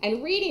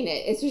 And reading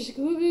it, it's just,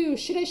 ooh,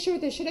 should I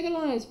short this? Should I go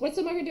long? What's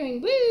the market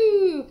doing?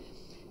 Woo!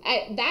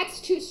 That's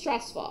too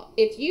stressful.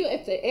 If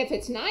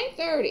it's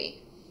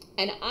 9:30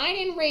 and I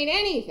didn't rate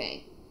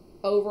anything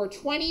over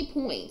 20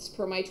 points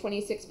per my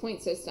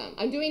 26-point system,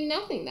 I'm doing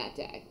nothing that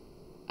day.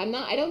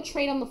 I don't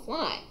trade on the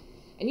fly.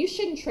 And you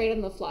shouldn't trade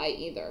on the fly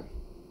either,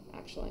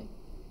 actually.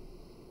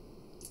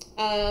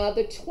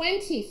 The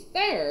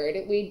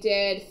 23rd, we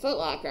did Foot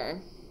Locker.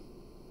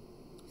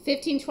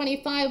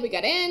 15.25, we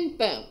got in,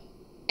 boom.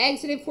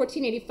 Exited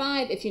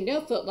 14.85. If you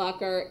know Foot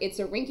Locker, it's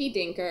a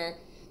rinky-dinker.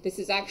 This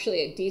is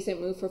actually a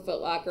decent move for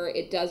Foot Locker.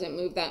 It doesn't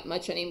move that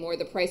much anymore.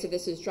 The price of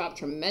this has dropped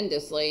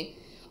tremendously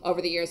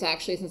over the years,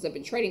 actually, since I've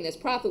been trading this.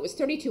 Profit was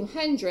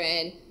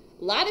 3,200.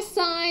 A lot of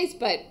size,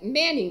 but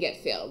man, you can get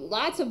filled.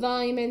 Lots of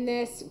volume in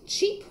this.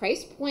 Cheap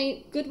price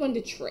point. Good one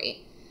to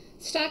trade.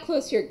 Stock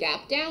closed here,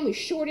 gap down. We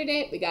shorted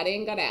it. We got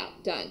in, got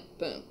out. Done.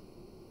 Boom.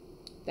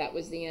 That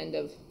was the end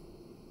of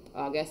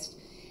August.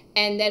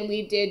 And then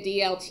we did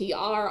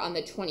DLTR on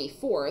the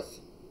 24th.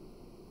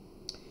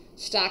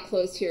 Stock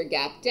closed here,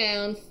 gap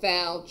down,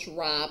 fell,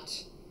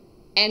 dropped.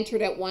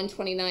 Entered at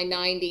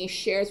 129.90.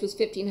 Shares was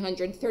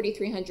 1,500,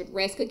 3,300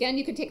 risk. Again,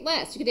 you could take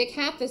less. You could take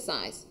half the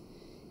size.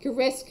 You could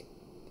risk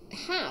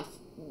half,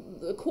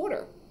 a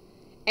quarter.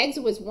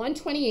 Exit was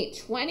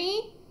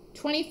 128.20,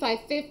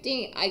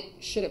 25.50. I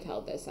should have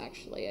held this,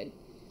 actually.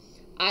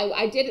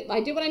 I did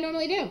what I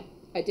normally do.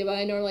 I did what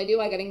I normally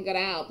do. I got in, got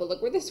out. But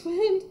look where this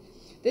went.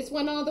 This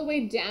went all the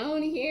way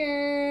down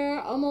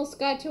here. Almost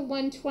got to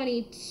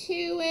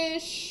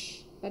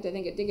 122-ish. I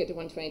think it did get to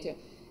 122.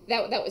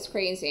 That was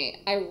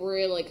crazy. I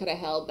really could have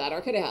held that,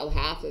 or could have held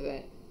half of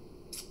it.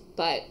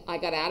 But I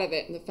got out of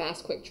it in the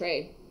fast, quick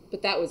trade.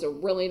 But that was a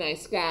really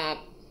nice gap.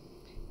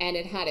 And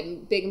it had a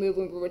big move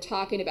when we were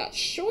talking about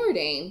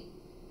shorting.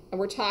 and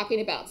we're talking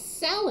about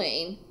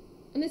selling,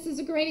 and this is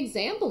a great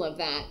example of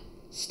that.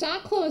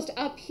 Stock closed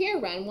up here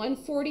around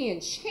 140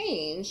 and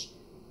change,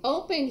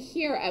 opened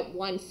here at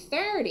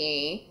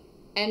 130,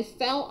 and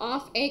fell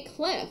off a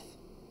cliff.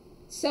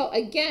 So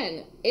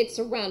again, it's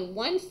around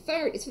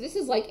 130. So this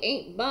is like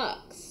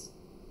 $8.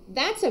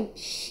 That's a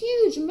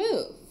huge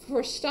move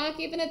for stock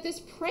even at this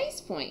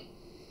price point.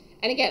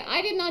 And again,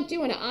 I did not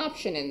do an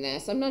option in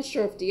this. I'm not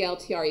sure if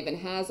DLTR even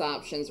has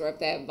options or if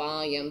they have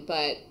volume,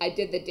 but I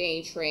did the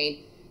day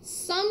trade.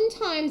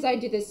 Sometimes I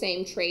do the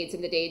same trades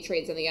in the day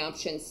trades and the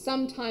options.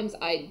 Sometimes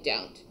I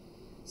don't.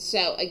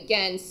 So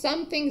again,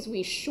 some things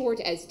we short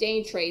as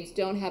day trades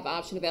don't have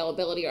option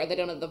availability or they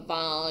don't have the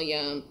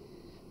volume.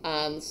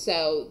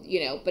 So, you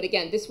know, but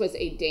again, this was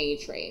a day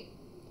trade.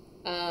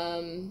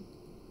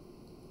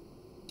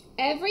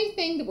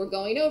 Everything that we're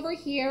going over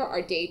here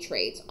are day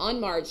trades on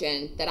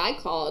margin that I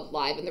called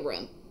live in the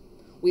room.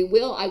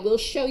 I will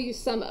show you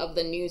some of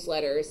the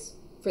newsletters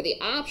for the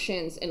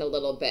options in a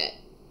little bit,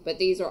 but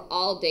these are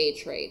all day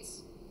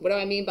trades. What do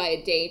I mean by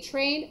a day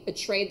trade? A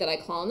trade that I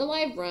call in the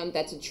live room,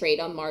 that's a trade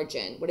on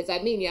margin. What does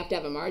that mean? You have to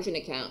have a margin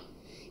account.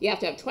 You have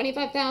to have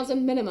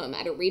 25,000 minimum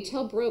at a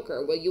retail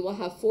broker where you will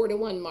have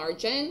 4-to-1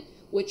 margin,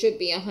 which would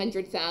be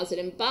 100,000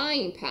 in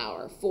buying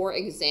power. For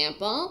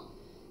example,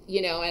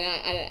 you know,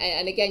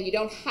 and again, you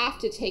don't have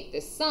to take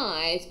the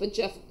size, but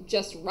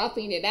just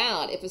roughing it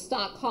out, if a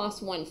stock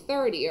costs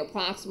 130, or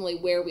approximately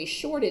where we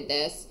shorted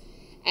this,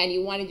 and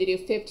you wanted to do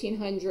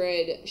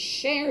 1,500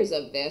 shares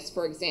of this,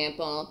 for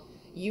example,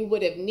 you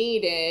would have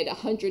needed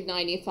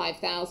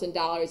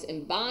 $195,000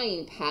 in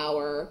buying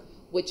power,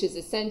 which is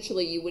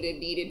essentially you would have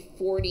needed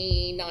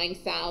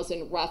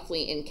 49,000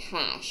 roughly in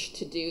cash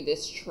to do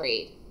this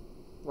trade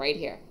right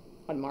here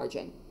on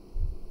margin.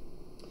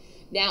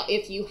 Now,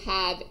 if you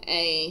have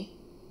a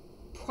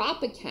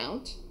prop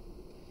account,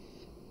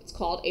 it's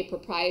called a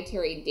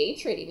proprietary day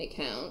trading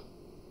account,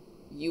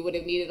 you would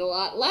have needed a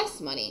lot less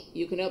money.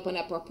 You can open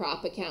up a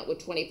prop account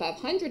with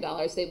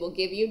 $2,500. They will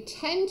give you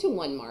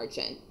 10-to-1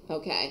 margin,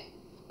 okay?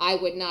 I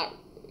would not,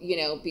 you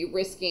know, be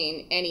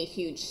risking any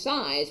huge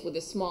size with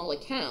a small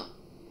account.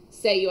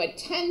 Say you had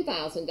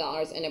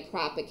 $10,000 in a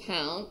prop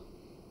account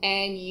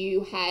and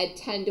you had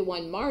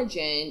 10-to-1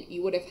 margin,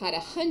 you would have had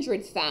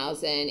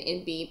 100,000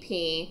 in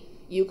BP.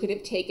 You could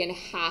have taken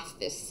half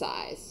this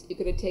size. You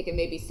could have taken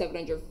maybe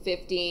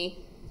 750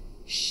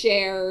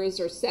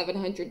 shares or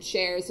 700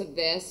 shares of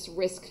this,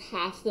 risked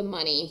half the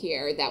money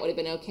here. That would have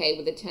been okay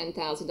with a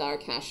 $10,000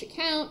 cash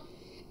account,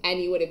 and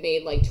you would have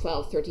made like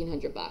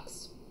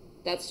 $1,300.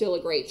 That's still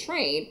a great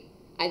trade,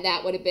 and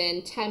that would have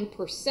been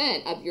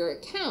 10% of your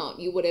account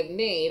you would have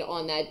made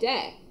on that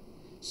day.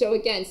 So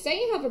again, say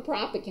you have a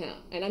prop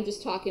account, and I'm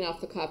just talking off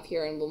the cuff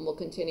here, and we'll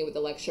continue with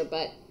the lecture,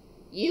 but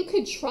you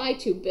could try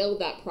to build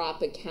that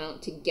prop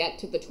account to get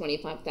to the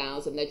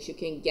 25,000 that you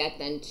can get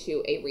then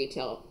to a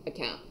retail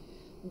account.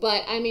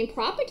 But I mean,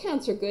 prop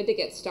accounts are good to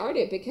get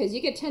started because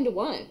you get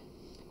 10-to-1,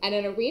 and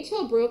in a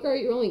retail broker,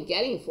 you're only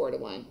getting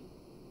 4-to-1.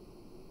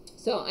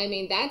 So I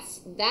mean,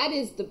 that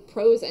is the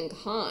pros and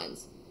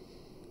cons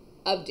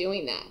of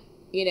doing that,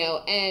 you know.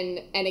 And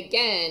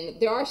again,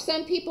 there are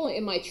some people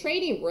in my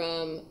trading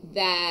room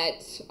that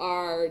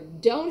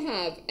don't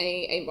have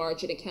a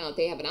margin account.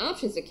 They have an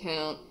options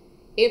account.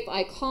 If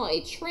I call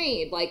a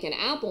trade like an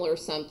Apple or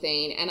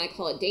something, and I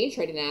call it day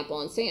trade an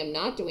Apple and say I'm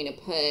not doing a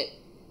put,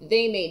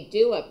 they may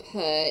do a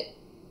put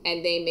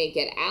and they may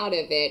get out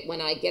of it.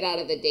 When I get out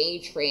of the day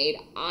trade,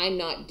 I'm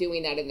not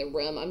doing that in the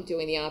room. I'm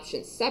doing the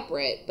options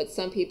separate, but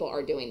some people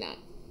are doing that.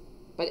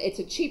 But it's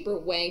a cheaper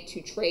way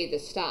to trade the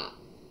stock.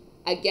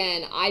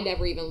 Again, I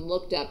never even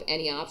looked up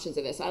any options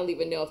of this. I don't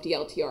even know if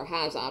DLTR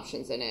has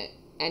options in it.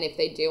 And if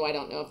they do, I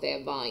don't know if they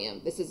have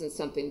volume. This isn't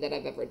something that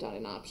I've ever done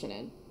an option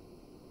in.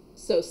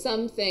 So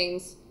some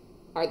things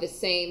are the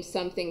same,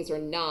 some things are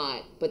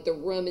not, but the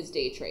room is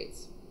day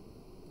trades.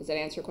 Does that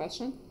answer your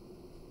question?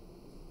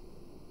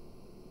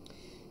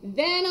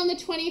 Then on the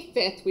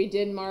 25th, we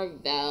did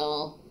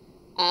Marvell.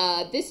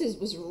 This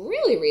was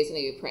really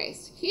reasonably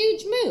priced.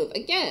 Huge move.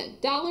 Again,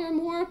 dollar or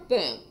more,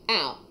 boom,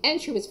 out.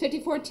 Entry was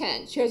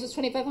 54.10. Shares was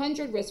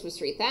 2,500. Risk was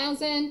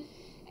 3,000.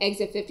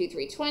 Exit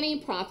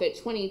 53.20. Profit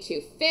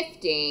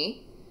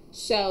 22.50.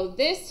 So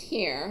this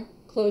here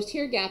closed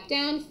here, gap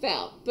down,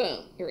 fell.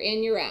 Boom. You're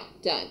in, you're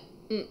out. Done.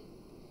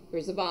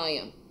 Here's the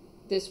volume.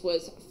 This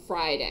was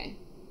Friday.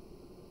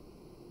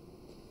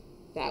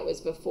 That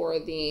was before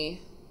the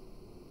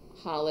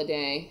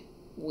holiday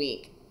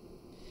week.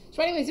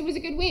 So anyways, it was a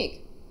good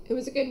week. It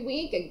was a good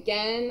week.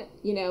 Again,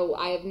 you know,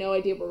 I have no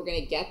idea what we're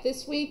going to get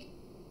this week.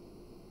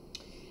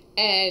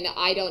 And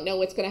I don't know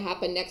what's going to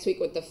happen next week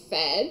with the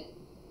Fed.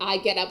 I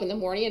get up in the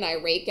morning and I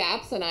rate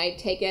gaps and I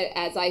take it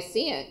as I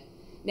see it.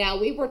 Now,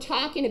 we were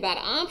talking about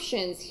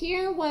options.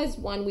 Here was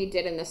one we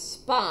did in the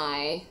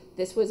SPY.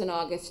 This was in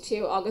August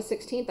too. August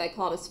 16th, I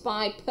called a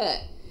SPY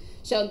put.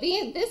 So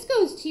this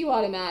goes to you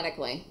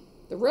automatically.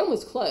 The room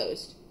was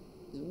closed.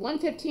 It was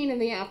 1:15 in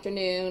the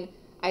afternoon.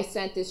 I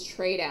sent this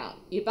trade out.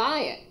 You buy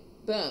it.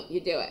 Boom, you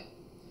do it.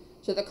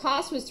 So the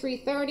cost was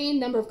 $330.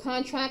 Number of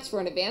contracts for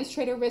an advanced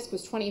trader risk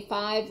was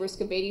 25.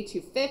 Risk of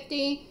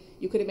 8250.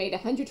 You could have made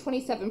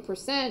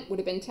 127%. Would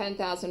have been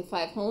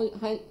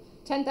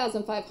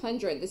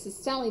 10,500. This is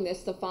selling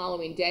this the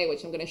following day,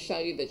 which I'm going to show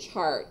you the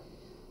chart.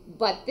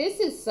 But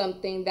this is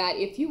something that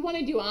if you want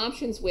to do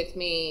options with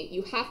me,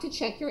 you have to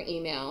check your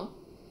email.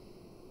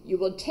 You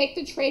will take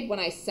the trade when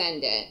I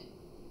send it.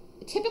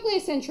 Typically, I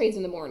send trades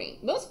in the morning.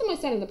 Most of them I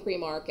send in the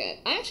pre-market.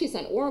 I actually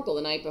sent Oracle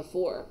the night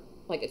before,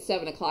 like at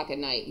 7 o'clock at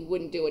night. You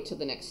wouldn't do it till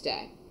the next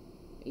day.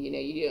 You know,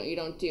 you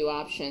don't do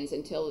options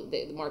until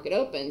the market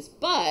opens.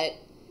 But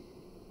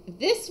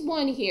this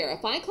one here,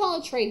 if I call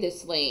a trade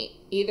this late,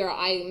 either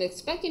I'm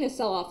expecting to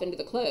sell off into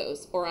the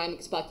close, or I'm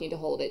expecting to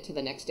hold it to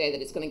the next day,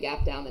 that it's going to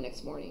gap down the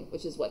next morning,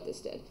 which is what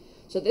this did.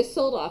 So this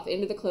sold off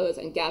into the close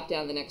and gapped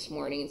down the next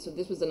morning. So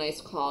this was a nice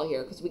call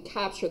here because we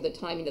captured the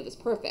timing of this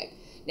perfect.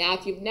 Now,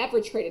 if you've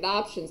never traded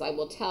options, I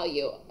will tell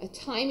you,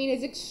 timing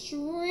is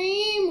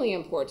extremely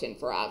important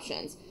for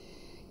options.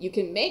 You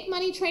can make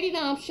money trading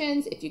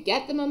options if you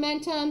get the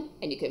momentum,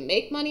 and you can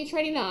make money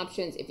trading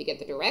options if you get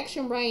the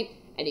direction right,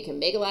 and you can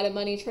make a lot of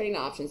money trading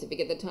options if you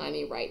get the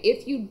timing right.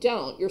 If you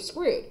don't, you're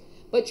screwed.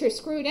 But you're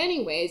screwed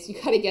anyways.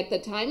 You got to get the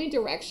timing,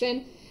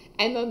 direction,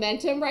 and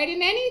momentum right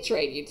in any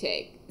trade you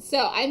take.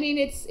 So, I mean,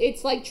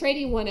 it's like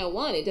trading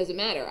 101. It doesn't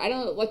matter. I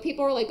don't know what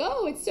people are like,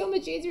 oh, it's so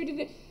much easier to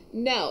do.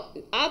 No,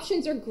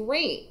 options are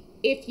great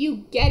if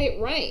you get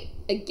it right.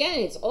 Again,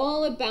 it's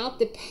all about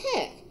the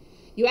pick.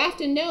 You have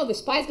to know the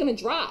SPY's going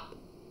to drop.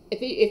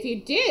 If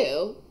you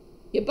do,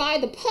 you buy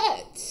the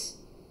puts.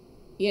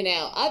 You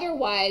know,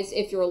 otherwise,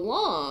 if you're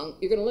long,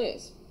 you're going to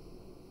lose.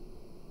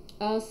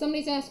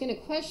 Somebody's asking a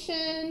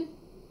question.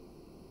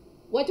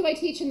 What do I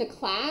teach in the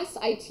class?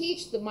 I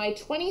teach my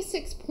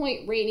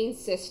 26-point rating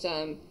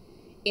system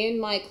in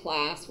my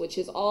class, which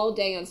is all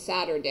day on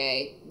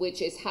Saturday,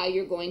 which is how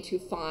you're going to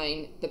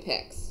find the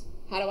picks.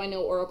 How do I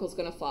know Oracle's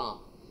going to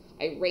fall?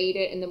 I rate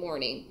it in the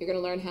morning. You're going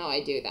to learn how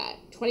I do that.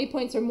 20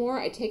 points or more,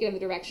 I take it in the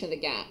direction of the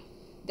gap.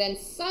 Then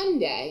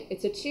Sunday,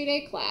 it's a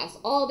 2-day class.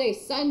 All day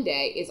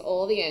Sunday is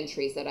all the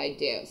entries that I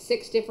do.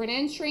 6 different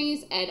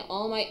entries and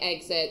all my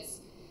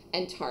exits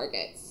and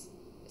targets.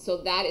 So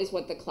that is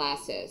what the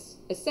class is.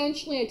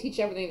 Essentially, I teach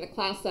everything in the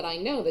class that I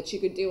know that you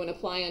could do and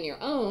apply on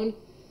your own.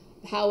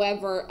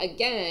 However,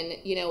 again,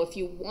 you know, if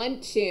you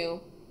want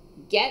to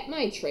get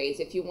my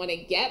trades, if you want to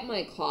get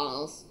my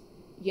calls,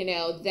 you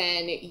know,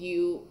 then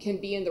you can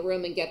be in the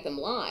room and get them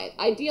live.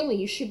 Ideally,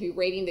 you should be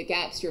rating the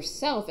gaps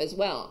yourself as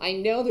well. I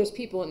know there's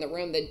people in the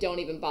room that don't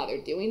even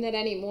bother doing that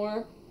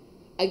anymore.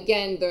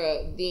 Again,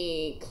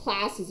 the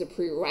class is a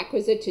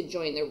prerequisite to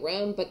join the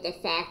room, but the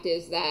fact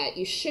is that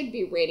you should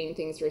be rating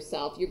things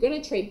yourself. You're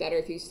going to trade better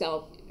if you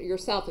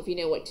yourself if you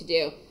know what to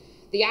do.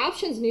 The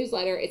options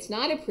newsletter, it's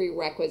not a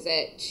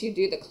prerequisite to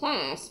do the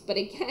class, but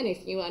again,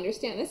 if you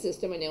understand the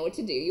system and know what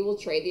to do, you will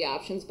trade the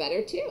options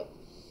better too.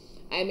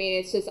 I mean,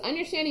 it's just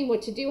understanding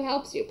what to do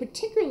helps you,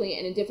 particularly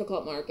in a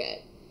difficult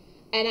market.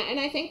 And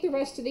I think the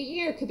rest of the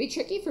year could be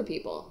tricky for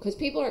people because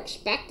people are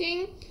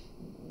expecting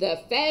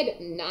the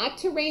Fed not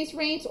to raise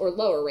rates or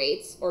lower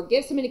rates or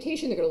give some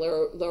indication they're going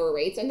to lower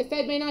rates, and the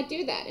Fed may not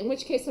do that, in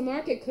which case the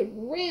market could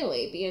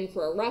really be in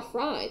for a rough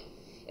ride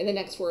in the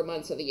next 4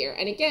 months of the year.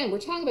 And again, we're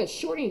talking about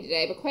shorting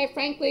today, but quite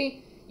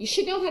frankly, you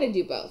should know how to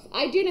do both.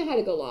 I do know how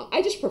to go long.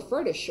 I just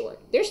prefer to short.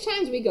 There's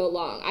times we go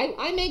long.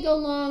 I may go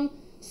long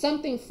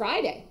something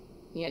Friday,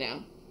 you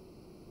know.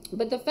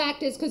 But the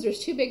fact is, because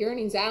there's 2 big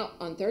earnings out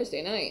on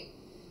Thursday night.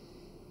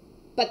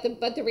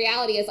 But the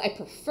reality is I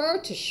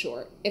prefer to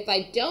short. If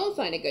I don't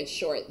find a good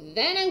short,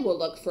 then I will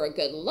look for a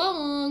good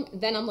long.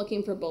 Then I'm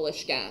looking for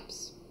bullish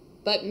gaps.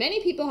 But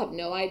many people have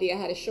no idea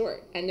how to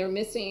short, and they're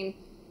missing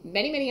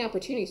many, many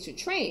opportunities to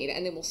trade,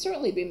 and they will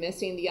certainly be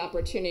missing the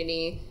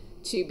opportunity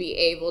to be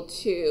able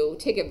to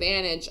take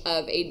advantage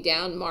of a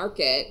down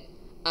market,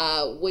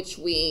 which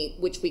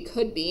we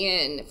could be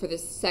in for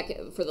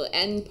the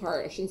end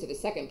part. I shouldn't say the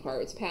second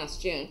part. It's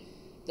past June,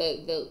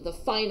 the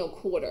final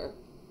quarter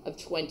of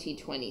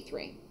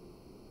 2023.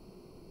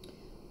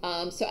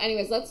 So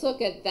anyways, let's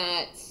look at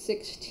that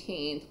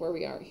 16th, where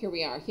we are. Here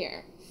we are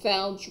here.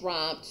 Fell,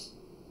 dropped,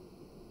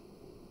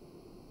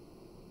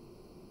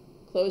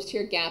 closed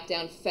here, gap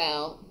down,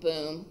 fell,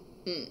 boom.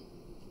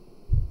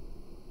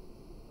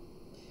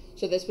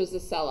 So this was the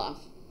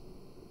sell-off.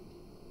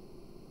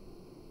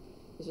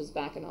 This was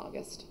back in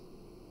August.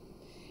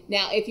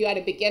 Now, if you had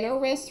a beginner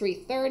risk,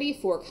 330,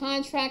 4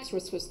 contracts,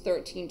 risk was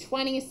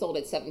 1320, sold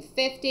at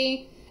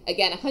 750.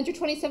 Again,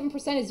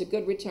 127% is a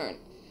good return.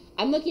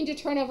 I'm looking to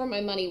turn over my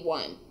money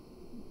 1.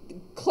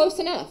 Close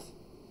enough.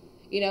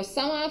 You know,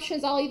 some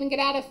options I'll even get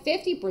out of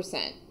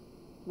 50%.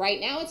 Right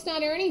now, it's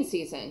not earnings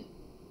season.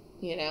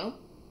 You know,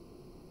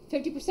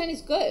 50%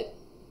 is good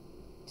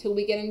till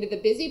we get into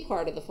the busy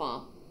part of the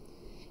fall.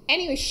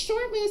 Anyway,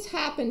 short moves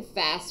happen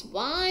fast.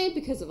 Why?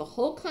 Because of the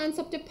whole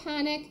concept of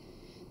panic,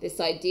 this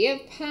idea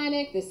of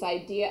panic, this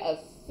idea of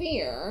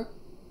fear.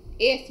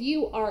 If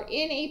you are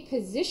in a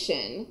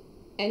position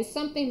and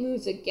something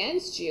moves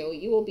against you,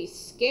 you will be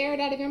scared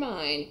out of your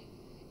mind.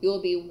 You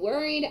will be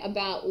worried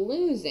about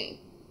losing.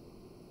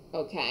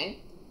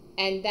 okay?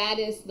 And that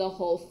is the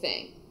whole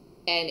thing.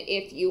 And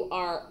if you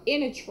are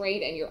in a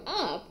trade and you're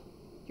up,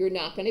 you're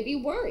not going to be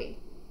worried.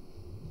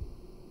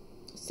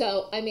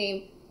 So, I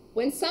mean,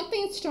 when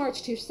something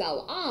starts to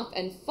sell off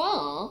and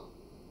fall,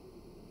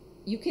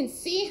 you can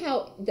see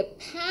how the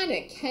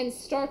panic can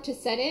start to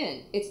set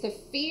in. It's the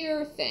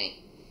fear thing.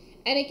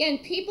 And again,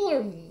 people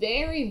are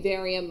very,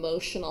 very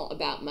emotional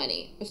about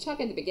money. I was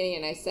talking at the beginning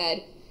and I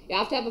said, you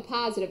have to have a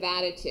positive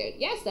attitude.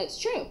 Yes, that's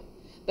true.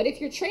 But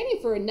if you're trading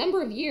for a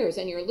number of years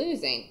and you're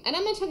losing, and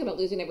I'm not talking about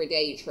losing every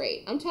day you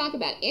trade. I'm talking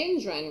about in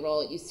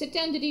general, you sit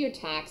down to do your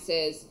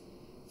taxes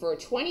for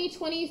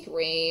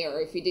 2023, or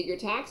if you did your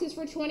taxes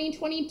for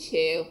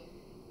 2022,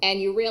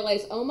 and you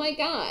realize, oh my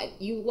God,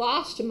 you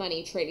lost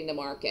money trading the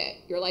market.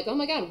 You're like, oh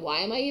my God, why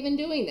am I even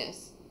doing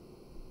this?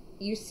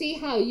 You see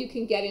how you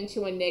can get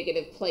into a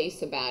negative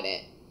place about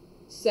it.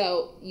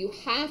 So you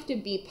have to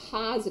be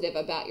positive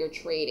about your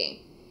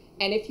trading.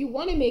 And if you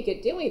want to make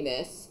it doing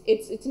this,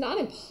 it's not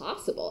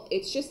impossible.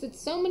 It's just that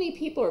so many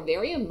people are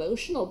very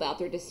emotional about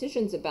their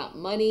decisions about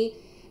money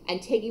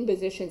and taking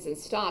positions in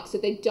stocks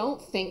that they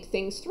don't think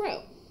things through.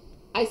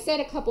 I said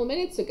a couple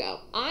minutes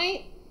ago,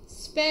 I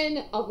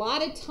spend a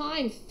lot of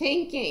time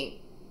thinking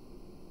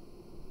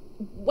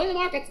when the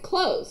market's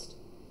closed,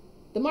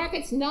 the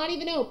market's not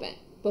even open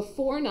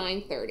before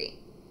 9:30.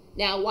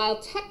 Now,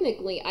 while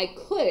technically I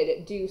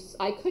could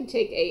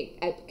take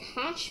a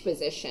cash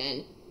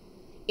position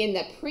in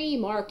the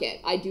pre-market,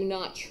 I do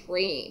not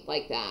trade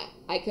like that.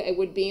 I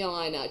would be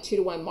on a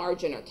 2-to-1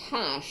 margin or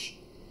cash.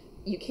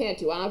 You can't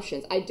do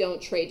options. I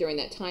don't trade during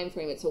that time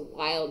frame. It's a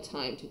wild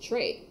time to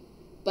trade.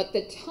 But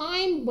the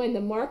time when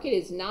the market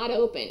is not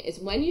open is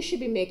when you should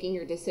be making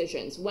your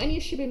decisions, when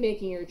you should be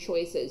making your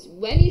choices,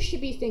 when you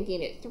should be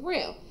thinking it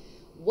through.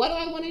 What do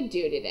I want to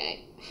do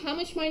today? How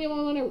much money do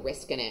I want to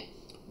risk in it?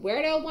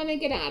 Where do I want to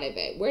get out of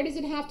it? Where does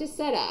it have to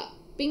set up?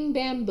 Bing,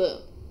 bam,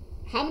 boom.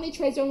 How many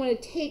trades do I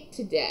want to take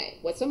today?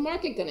 What's the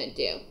market going to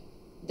do?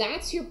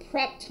 That's your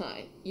prep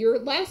time. You're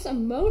less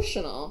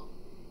emotional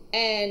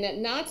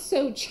and not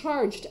so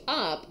charged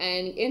up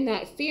and in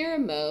that fear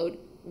mode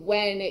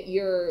when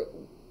you're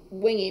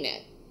winging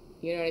it,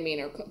 you know what I mean,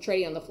 or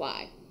trading on the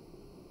fly.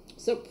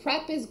 So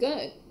prep is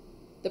good.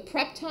 The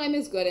prep time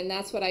is good, and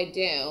that's what I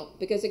do,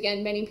 because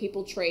again, many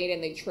people trade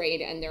and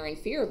they're in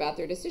fear about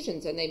their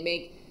decisions, and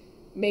they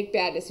make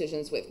bad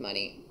decisions with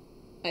money.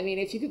 I mean,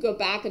 if you could go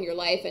back in your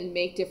life and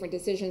make different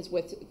decisions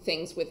with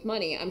things with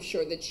money, I'm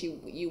sure that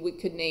you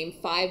could name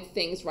 5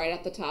 things right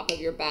at the top of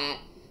your bat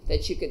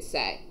that you could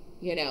say,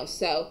 you know,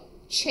 so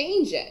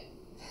change it.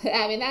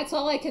 I mean, that's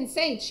all I can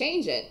say,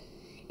 change it.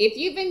 If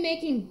you've been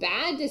making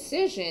bad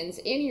decisions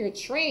in your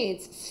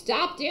trades,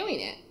 stop doing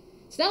it.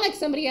 It's not like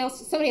somebody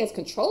has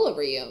control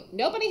over you.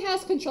 Nobody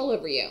has control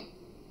over you.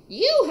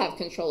 You have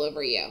control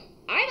over you.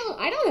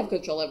 I don't have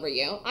control over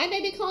you. I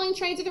may be calling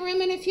trades in the room,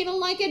 and if you don't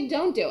like it,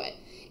 don't do it.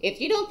 If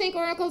you don't think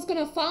Oracle's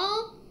going to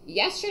fall,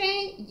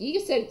 yesterday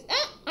you said,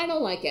 I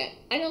don't like it.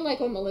 I don't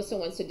like what Melissa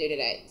wants to do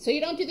today. So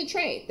you don't do the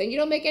trade. Then you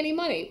don't make any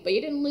money, but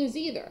you didn't lose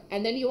either.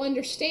 And then you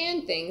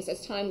understand things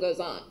as time goes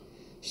on.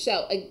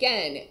 So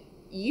again,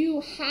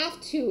 you have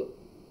to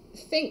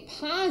think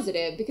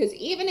positive, because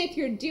even if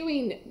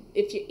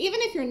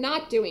you're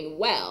not doing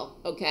well,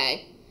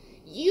 okay,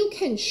 you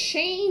can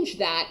change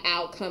that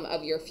outcome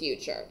of your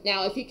future.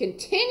 Now, if you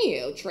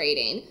continue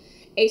trading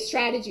a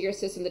strategy or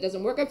system that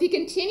doesn't work, or if you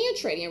continue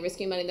trading and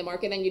risking money in the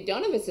market and you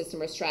don't have a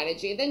system or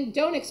strategy, then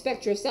don't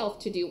expect yourself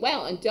to do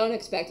well and don't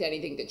expect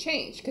anything to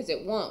change, because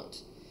it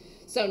won't.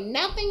 So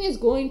nothing is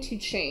going to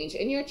change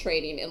in your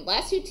trading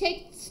unless you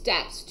take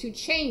steps to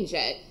change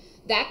it.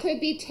 That could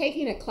be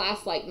taking a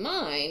class like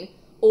mine,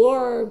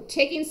 or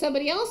taking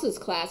somebody else's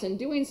class and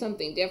doing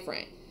something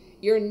different.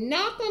 You're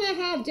not going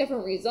to have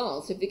different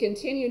results if you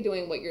continue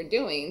doing what you're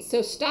doing.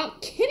 So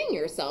stop kidding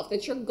yourself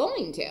that you're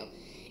going to.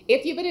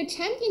 If you've been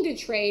attempting to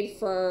trade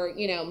for,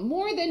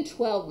 more than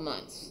 12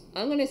 months,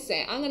 I'm going to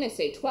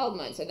say 12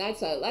 months, and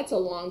that's a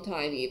long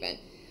time even.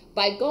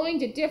 By going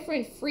to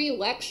different free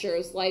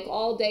lectures like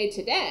All Day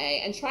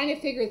Today and trying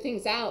to figure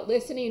things out,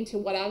 listening to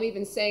what I'm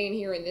even saying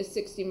here in this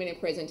 60-minute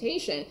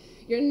presentation,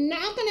 you're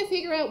not going to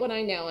figure out what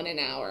I know in an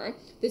hour.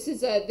 This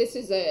is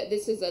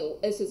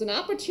an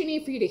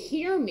opportunity for you to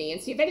hear me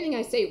and see if anything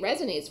I say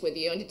resonates with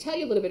you, and to tell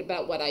you a little bit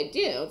about what I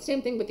do.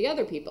 Same thing with the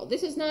other people.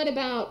 This is not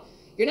about,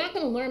 you're not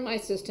going to learn my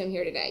system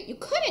here today. You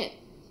couldn't.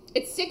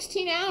 It's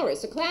 16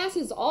 hours. The class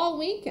is all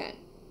weekend.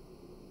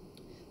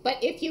 But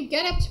if you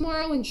get up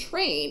tomorrow and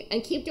trade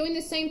and keep doing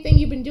the same thing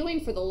you've been doing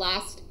for the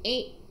last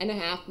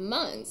 8.5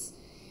 months,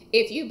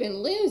 if you've been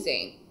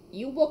losing,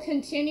 you will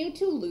continue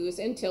to lose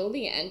until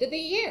the end of the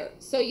year.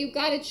 So you've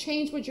got to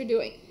change what you're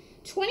doing.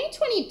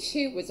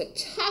 2022 was a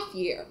tough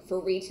year for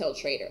retail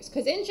traders,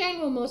 because in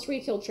general, most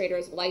retail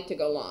traders like to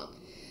go long.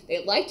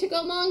 They like to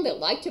go long. They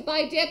like to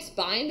buy dips.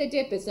 Buying the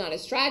dip is not a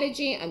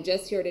strategy. I'm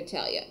just here to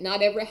tell you. How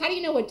do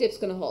you know what dip's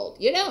going to hold?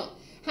 You don't.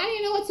 How do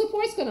you know what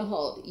support's going to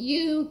hold?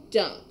 You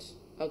don't.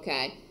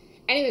 Okay.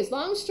 Anyways,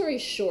 long story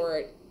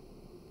short,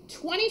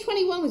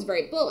 2021 was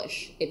very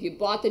bullish. If you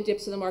bought the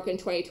dips of the market in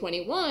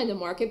 2021, the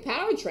market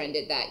power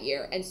trended that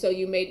year. And so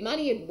you made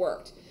money, it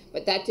worked.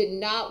 But that did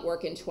not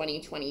work in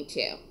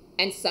 2022.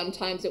 And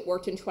sometimes it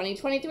worked in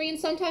 2023 and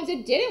sometimes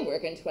it didn't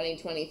work in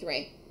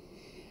 2023.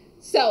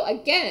 So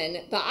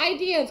again, the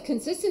idea of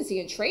consistency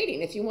in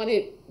trading, if you want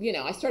to, you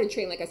know, I started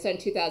trading, like I said,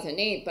 in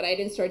 2008, but I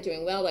didn't start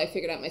doing well. I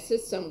figured out my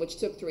system, which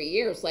took 3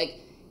 years. Like,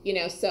 you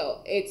know,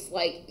 so it's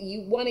like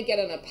you want to get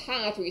on a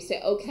path where you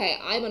say, okay,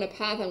 I'm on a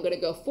path, I'm going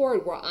to go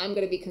forward where I'm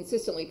going to be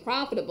consistently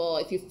profitable.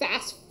 If you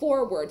fast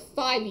forward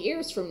 5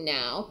 years from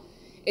now,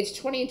 it's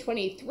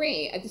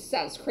 2023. This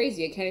sounds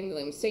crazy. I can't even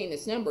believe I'm saying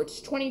this number.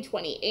 It's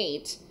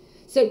 2028.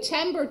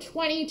 September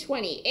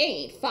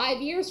 2028,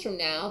 5 years from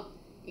now,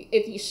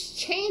 if you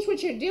change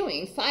what you're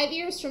doing 5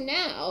 years from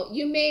now,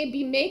 you may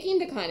be making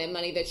the kind of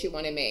money that you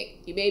want to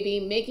make. You may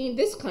be making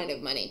this kind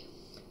of money.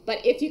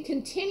 But if you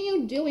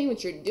continue doing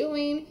what you're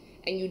doing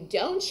and you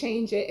don't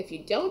change it, if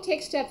you don't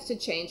take steps to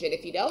change it,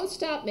 if you don't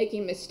stop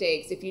making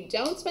mistakes, if you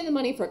don't spend the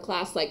money for a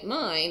class like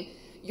mine,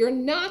 you're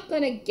not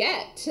going to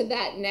get to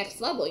that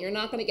next level. You're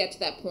not going to get to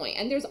that point.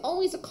 And there's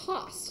always a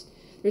cost.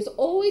 There's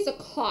always a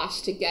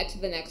cost to get to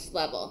the next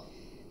level.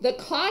 The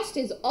cost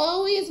is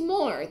always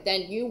more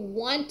than you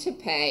want to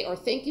pay or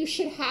think you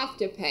should have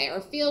to pay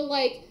or feel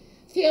like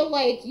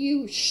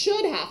you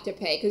should have to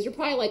pay, because you're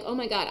probably like, oh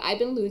my God, I've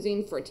been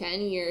losing for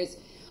 10 years.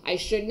 I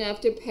shouldn't have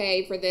to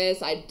pay for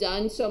this. I've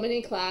done so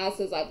many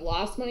classes. I've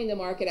lost money in the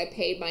market. I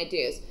paid my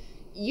dues.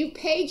 You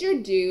paid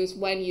your dues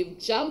when you've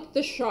jumped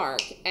the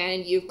shark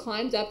and you've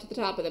climbed up to the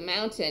top of the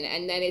mountain,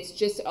 and then it's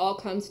just, it all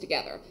comes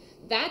together.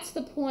 That's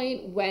the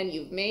point when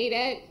you've made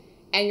it.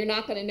 And you're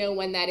not going to know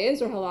when that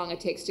is or how long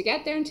it takes to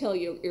get there until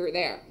you're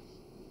there.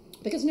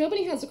 Because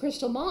nobody has a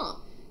crystal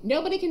ball.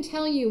 Nobody can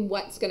tell you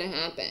what's going to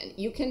happen.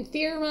 You can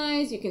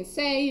theorize, you can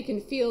say, you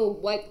can feel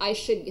what I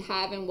should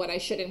have and what I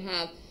shouldn't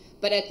have.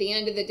 But at the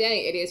end of the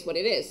day, it is what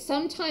it is.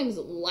 Sometimes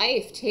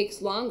life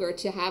takes longer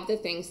to have the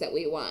things that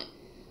we want.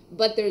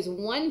 But there's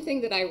one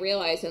thing that I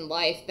realize in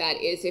life,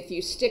 that is, if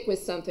you stick with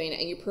something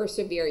and you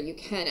persevere, you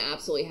can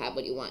absolutely have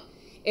what you want.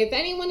 If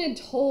anyone had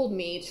told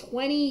me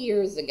 20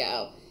 years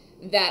ago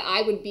that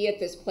I would be at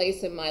this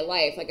place in my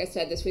life, like I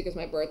said, this week is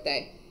my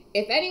birthday.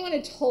 If anyone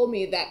had told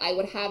me that I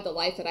would have the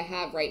life that I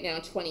have right now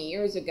 20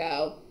 years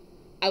ago,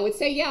 I would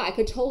say, yeah, I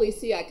could totally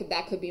see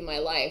that could be my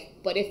life.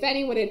 But if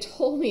anyone had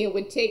told me it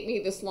would take me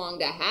this long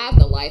to have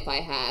the life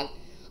I have,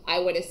 I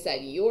would have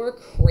said, you're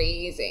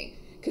crazy.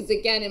 Because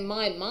again, in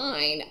my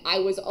mind, I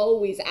was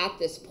always at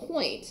this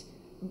point,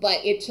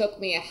 but it took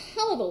me a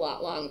hell of a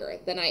lot longer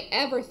than I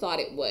ever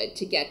thought it would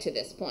to get to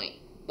this point.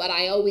 But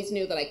I always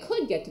knew that I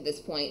could get to this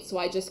point, so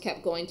I just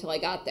kept going till I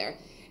got there.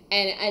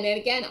 And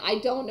again, I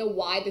don't know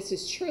why this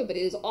is true, but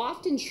it is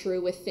often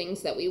true with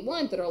things that we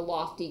want that are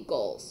lofty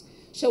goals.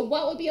 So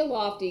what would be a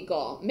lofty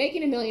goal?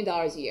 Making $1 million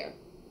a year,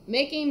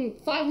 making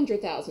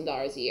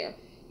 $500,000 a year,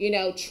 you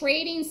know,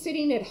 trading,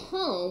 sitting at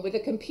home with a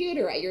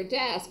computer at your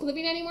desk,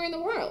 living anywhere in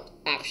the world,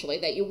 actually,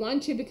 that you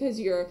want to because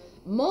you're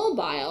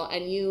mobile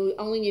and you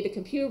only need a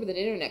computer with an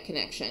internet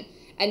connection.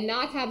 And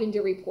not having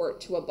to report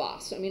to a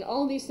boss. I mean,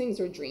 all these things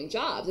are dream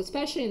jobs,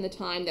 especially in the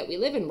time that we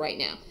live in right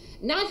now.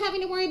 Not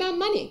having to worry about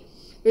money.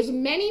 There's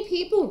many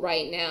people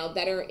right now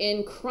that are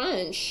in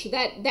crunch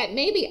that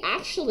may be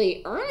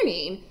actually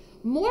earning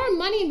more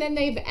money than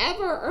they've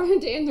ever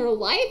earned in their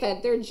life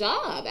at their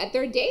job, at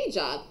their day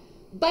job.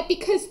 But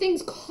because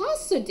things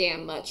cost so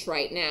damn much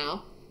right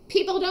now,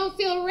 people don't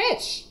feel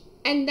rich.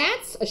 And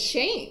that's a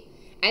shame.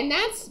 And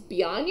that's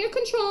beyond your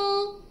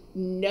control.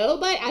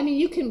 Nobody, I mean,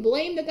 you can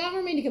blame the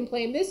government, you can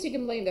blame this, you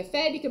can blame the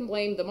Fed, you can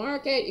blame the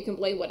market, you can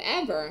blame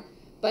whatever.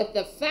 But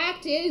the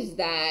fact is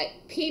that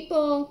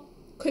people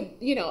could,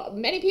 you know,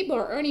 many people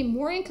are earning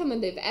more income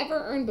than they've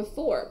ever earned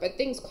before, but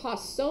things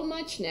cost so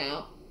much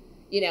now,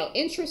 you know,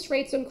 interest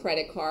rates on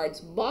credit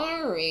cards,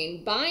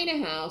 borrowing, buying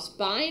a house,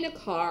 buying a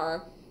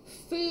car,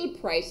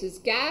 food prices,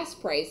 gas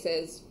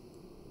prices,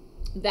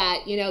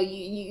 that, you know,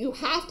 you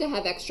have to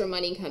have extra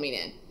money coming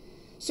in.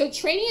 So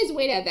trading is a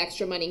way to have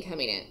extra money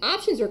coming in.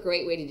 Options are a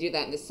great way to do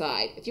that on the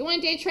side. If you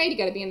want to day trade, you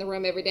got to be in the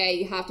room every day.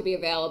 You have to be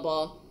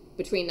available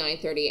between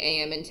 9:30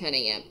 a.m. and 10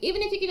 a.m.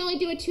 Even if you can only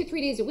do it 2-3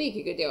 days a week,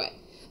 you could do it.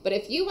 But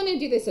if you want to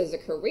do this as a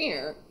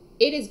career,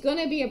 it is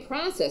going to be a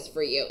process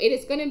for you. It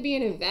is going to be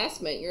an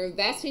investment. You're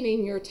investing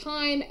in your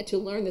time to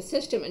learn the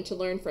system and to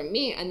learn from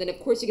me. And then, of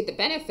course, you get the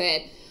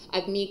benefit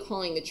of me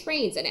calling the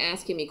trades and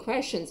asking me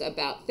questions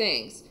about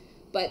things.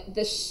 But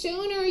the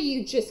sooner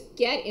you just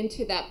get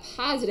into that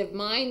positive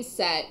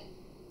mindset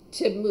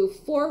to move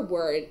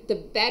forward, the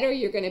better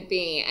you're going to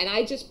be. And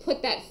I just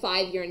put that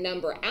 5-year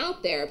number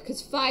out there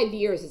because 5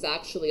 years is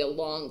actually a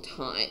long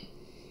time.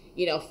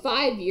 You know,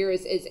 5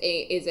 years is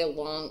a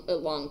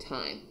long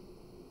time.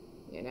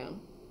 You know.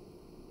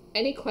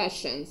 Any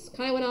questions?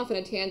 Kind of went off on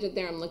a tangent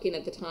there. I'm looking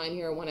at the time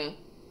here. I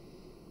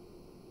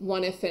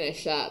want to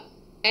finish up.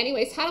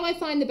 Anyways, how do I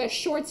find the best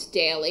shorts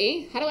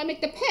daily? How do I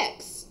make the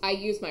picks? I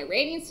use my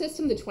rating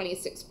system, the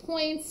 26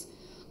 points.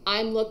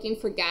 I'm looking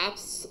for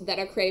gaps that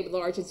are created with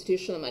large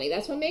institutional money.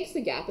 That's what makes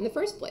the gap in the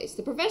first place.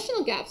 The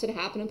professional gaps that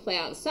happen and play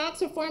out in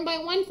stocks are formed by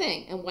one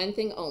thing, and one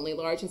thing only,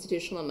 large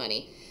institutional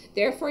money.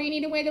 Therefore, you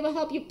need a way that will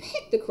help you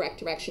pick the correct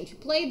direction to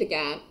play the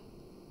gap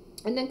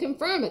and then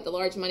confirm that the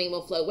large money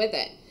will flow with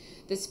it.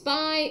 The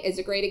SPY is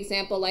a great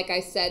example. Like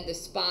I said, the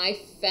SPY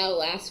fell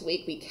last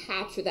week. We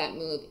captured that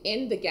move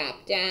in the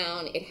gap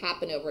down. It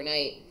happened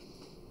overnight,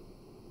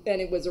 and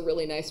it was a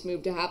really nice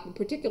move to happen,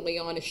 particularly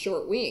on a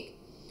short week.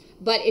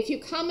 But if you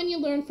come and you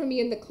learn from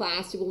me in the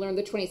class, you will learn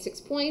the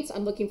 26 points.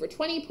 I'm looking for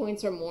 20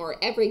 points or more.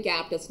 Every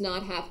gap does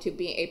not have to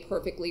be a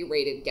perfectly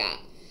rated gap.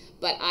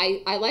 But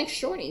I like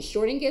shorting.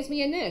 Shorting gives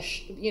me a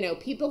niche. You know,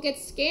 people get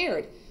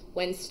scared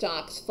when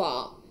stocks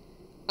fall.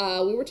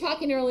 We were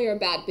talking earlier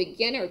about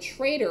beginner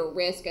trader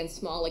risk and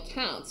small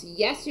accounts.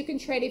 Yes, you can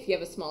trade if you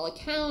have a small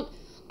account.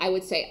 I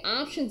would say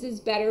options is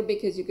better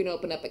because you can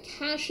open up a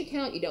cash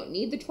account. You don't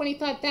need the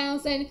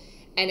 25,000.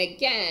 And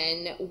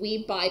again,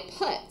 we buy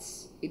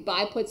puts. We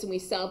buy puts and we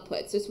sell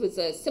puts. This was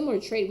a similar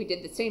trade we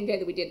did the same day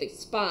that we did the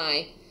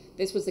SPY.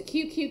 This was the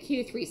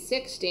QQQ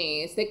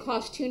 360s. They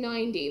cost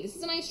 $290. This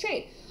is a nice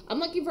trade. I'm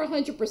looking for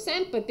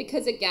 100%, but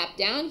because it gapped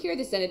down here,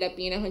 this ended up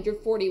being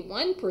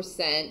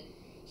 141%.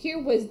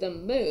 Here was the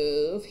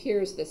move.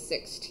 Here's the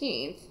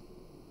 16th.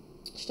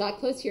 Stock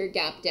close here,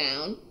 gap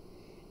down.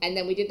 And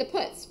then we did the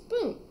puts.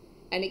 Boom.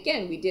 And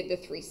again, we did the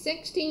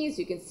 360s.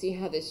 You can see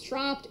how this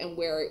dropped and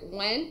where it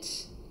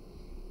went.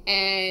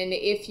 And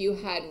if you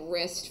had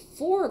risked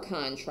 4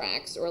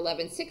 contracts or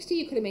 1160,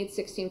 you could have made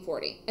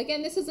 1640.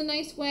 Again, this is a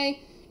nice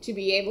way to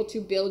be able to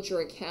build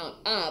your account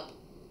up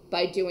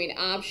by doing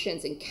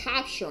options and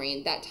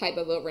capturing that type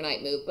of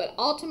overnight move. But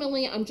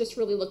ultimately, I'm just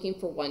really looking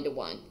for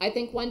 1-to-1. I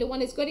think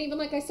 1-to-1 is good. Even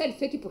like I said,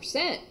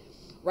 50%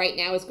 right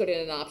now is good in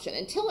an option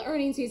until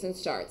earnings season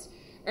starts.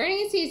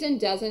 Earnings season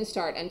doesn't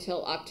start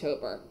until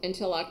October.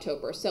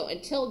 So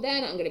until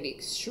then, I'm going to be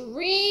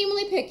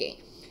extremely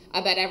picky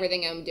about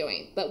everything I'm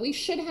doing. But we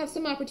should have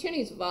some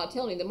opportunities of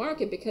volatility in the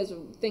market because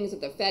of things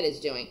that the Fed is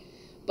doing.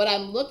 But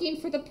I'm looking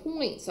for the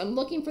points. I'm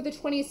looking for the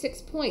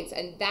 26 points,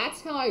 and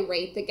that's how I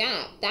rate the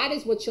gap. That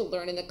is what you'll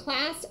learn in the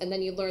class, and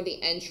then you learn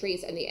the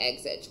entries and the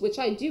exits, which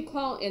I do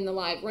call in the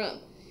live room.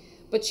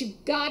 But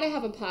you've got to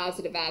have a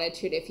positive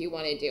attitude if you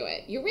want to do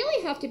it. You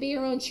really have to be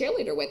your own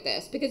cheerleader with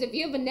this, because if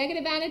you have a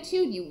negative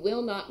attitude, you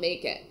will not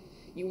make it.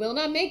 You will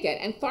not make it,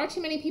 and far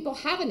too many people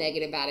have a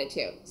negative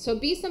attitude. So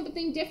be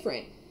something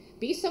different.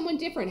 Be someone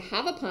different.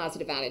 Have a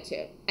positive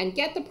attitude, and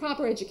get the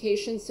proper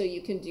education so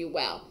you can do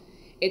well.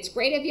 It's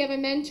great if you have a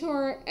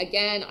mentor.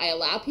 Again, I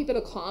allow people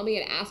to call me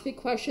and ask me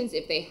questions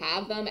if they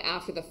have them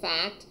after the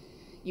fact.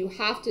 You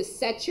have to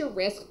set your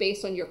risk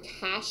based on your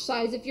cash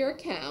size of your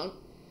account.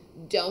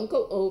 Don't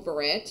go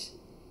over it.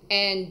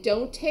 And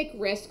don't take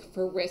risk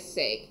for risk's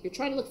sake. You're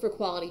trying to look for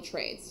quality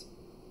trades.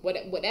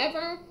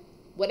 Whatever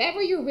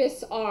your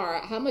risks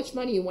are, how much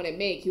money you want to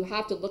make, you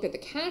have to look at the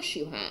cash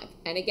you have.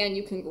 And again,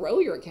 you can grow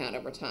your account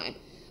over time.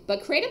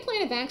 But create a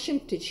plan of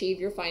action to achieve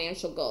your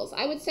financial goals.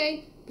 I would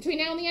say between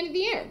now and the end of the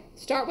year,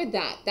 start with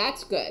that.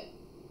 That's good.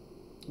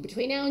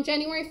 Between now and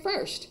January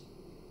 1st.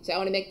 So I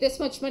want to make this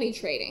much money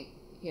trading,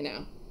 you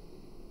know.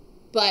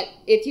 But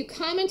if you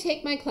come and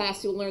take my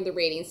class, you'll learn the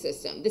rating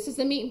system. This is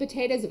the meat and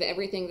potatoes of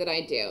everything that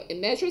I do. It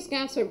measures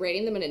gaps by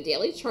rating them in a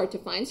daily chart to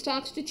find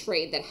stocks to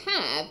trade that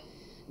have,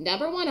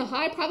 number one, a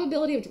high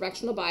probability of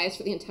directional bias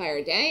for the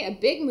entire day, a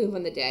big move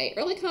on the day,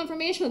 early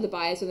confirmation of the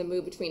bias of the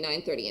move between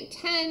 9:30 and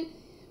 10,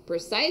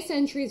 precise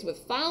entries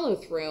with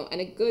follow-through, and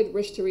a good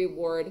risk to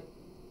reward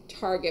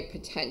target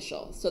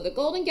potential. So the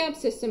Golden Gap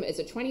system is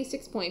a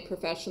 26-point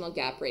professional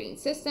gap rating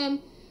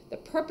system. The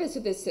purpose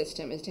of this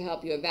system is to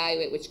help you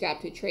evaluate which gap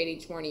to trade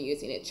each morning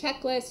using a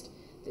checklist.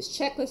 This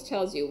checklist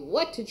tells you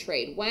what to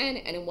trade when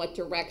and in what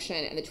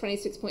direction, and the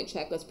 26-point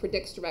checklist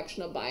predicts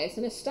directional bias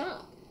in a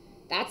stock.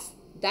 That's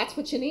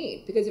what you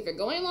need, because if you're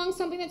going along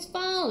something that's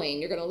falling,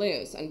 you're going to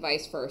lose, and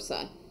vice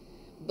versa.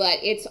 But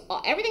it's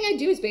everything I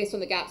do is based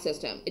on the gap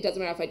system. It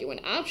doesn't matter if I do an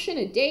option,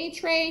 a day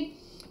trade,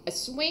 a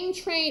swing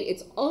trade.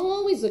 It's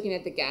always looking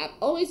at the gap,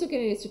 always looking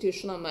at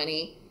institutional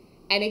money.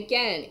 And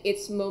again,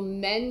 it's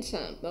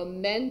momentum.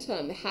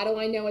 How do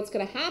I know it's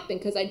going to happen?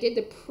 Because I did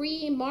the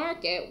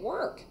pre-market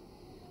work.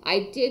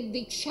 I did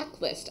the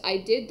checklist. I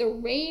did the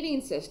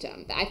rating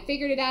system. I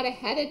figured it out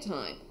ahead of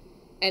time.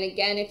 And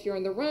again, if you're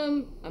in the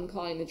room, I'm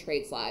calling the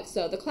trades live.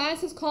 So the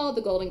class is called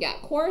the Golden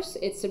Gap course.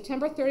 It's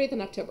September 30th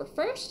and October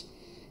 1st.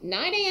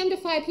 9 a.m. to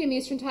 5 p.m.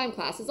 Eastern Time.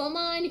 Class is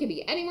online. You can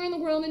be anywhere in the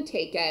world and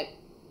take it.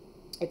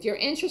 If you're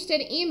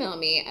interested, email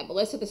me at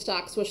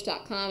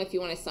melissa@thestockswoosh.com if you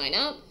want to sign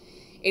up.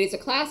 It is a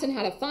class on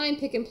how to find,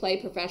 pick, and play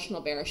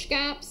professional bearish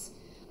gaps.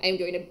 I am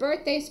doing a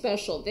birthday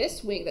special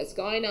this week that's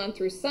going on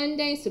through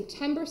Sunday,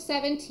 September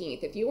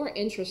 17th. If you are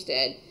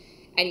interested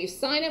and you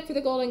sign up for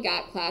the Golden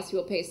Gap class, you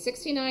will pay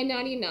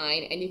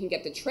 $69.99, and you can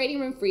get the trading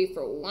room free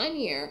for 1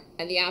 year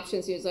and the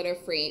options newsletter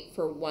free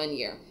for 1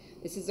 year.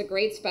 This is a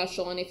great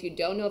special, and if you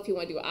don't know if you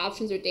want to do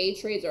options or day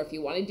trades, or if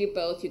you want to do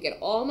both, you get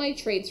all my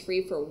trades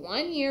free for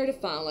 1 year to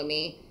follow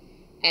me.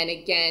 And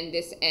again,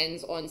 this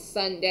ends on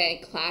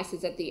Sunday. Class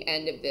is at the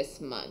end of this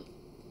month.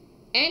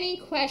 any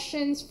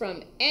questions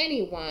from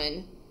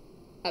anyone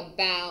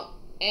about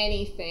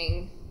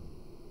anything.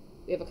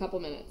 We have a couple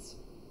minutes.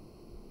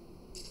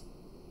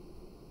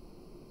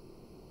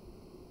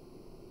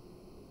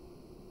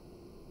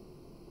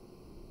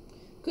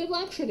 Good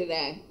lecture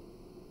today.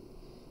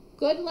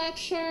 Good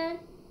lecture.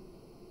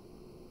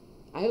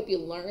 I hope you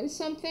learned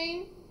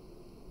something.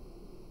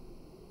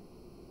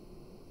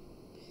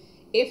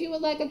 If you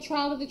would like a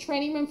trial of the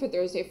training room for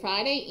Thursday,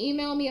 Friday,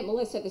 email me at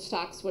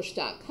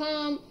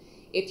melissa@thestockswoosh.com.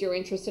 If you're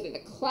interested in the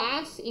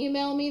class,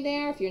 email me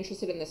there. If you're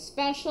interested in the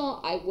special,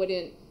 I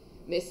wouldn't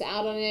miss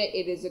out on it.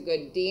 It is a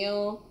good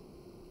deal.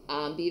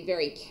 Be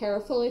very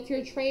careful if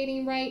you're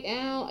trading right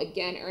now.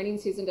 Again,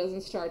 earnings season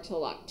doesn't start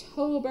till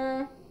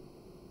October.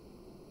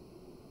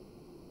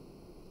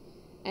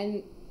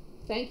 And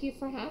thank you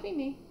for having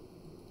me.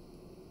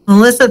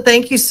 Melissa,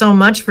 thank you so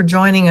much for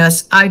joining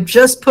us. I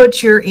just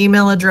put your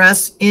email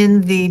address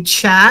in the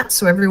chat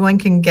so everyone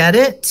can get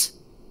it.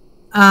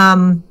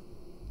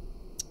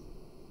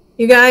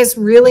 You guys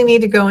really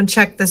need to go and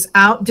check this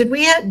out.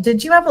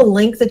 Did you have a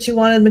link that you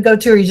wanted to go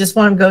to, or you just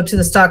want to go to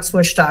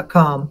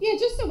thestockswoosh.com? Yeah,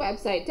 just the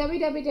website,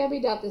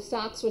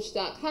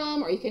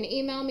 www.thestockswoosh.com, or you can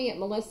email me at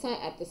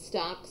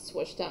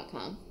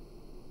melissa@thestockswoosh.com.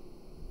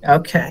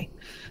 Okay.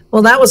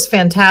 Well, that was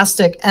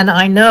fantastic. And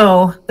I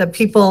know that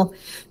people,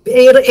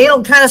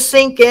 it'll kind of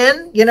sink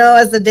in,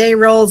 as the day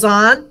rolls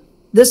on.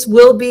 This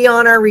will be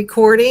on our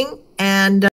recording. And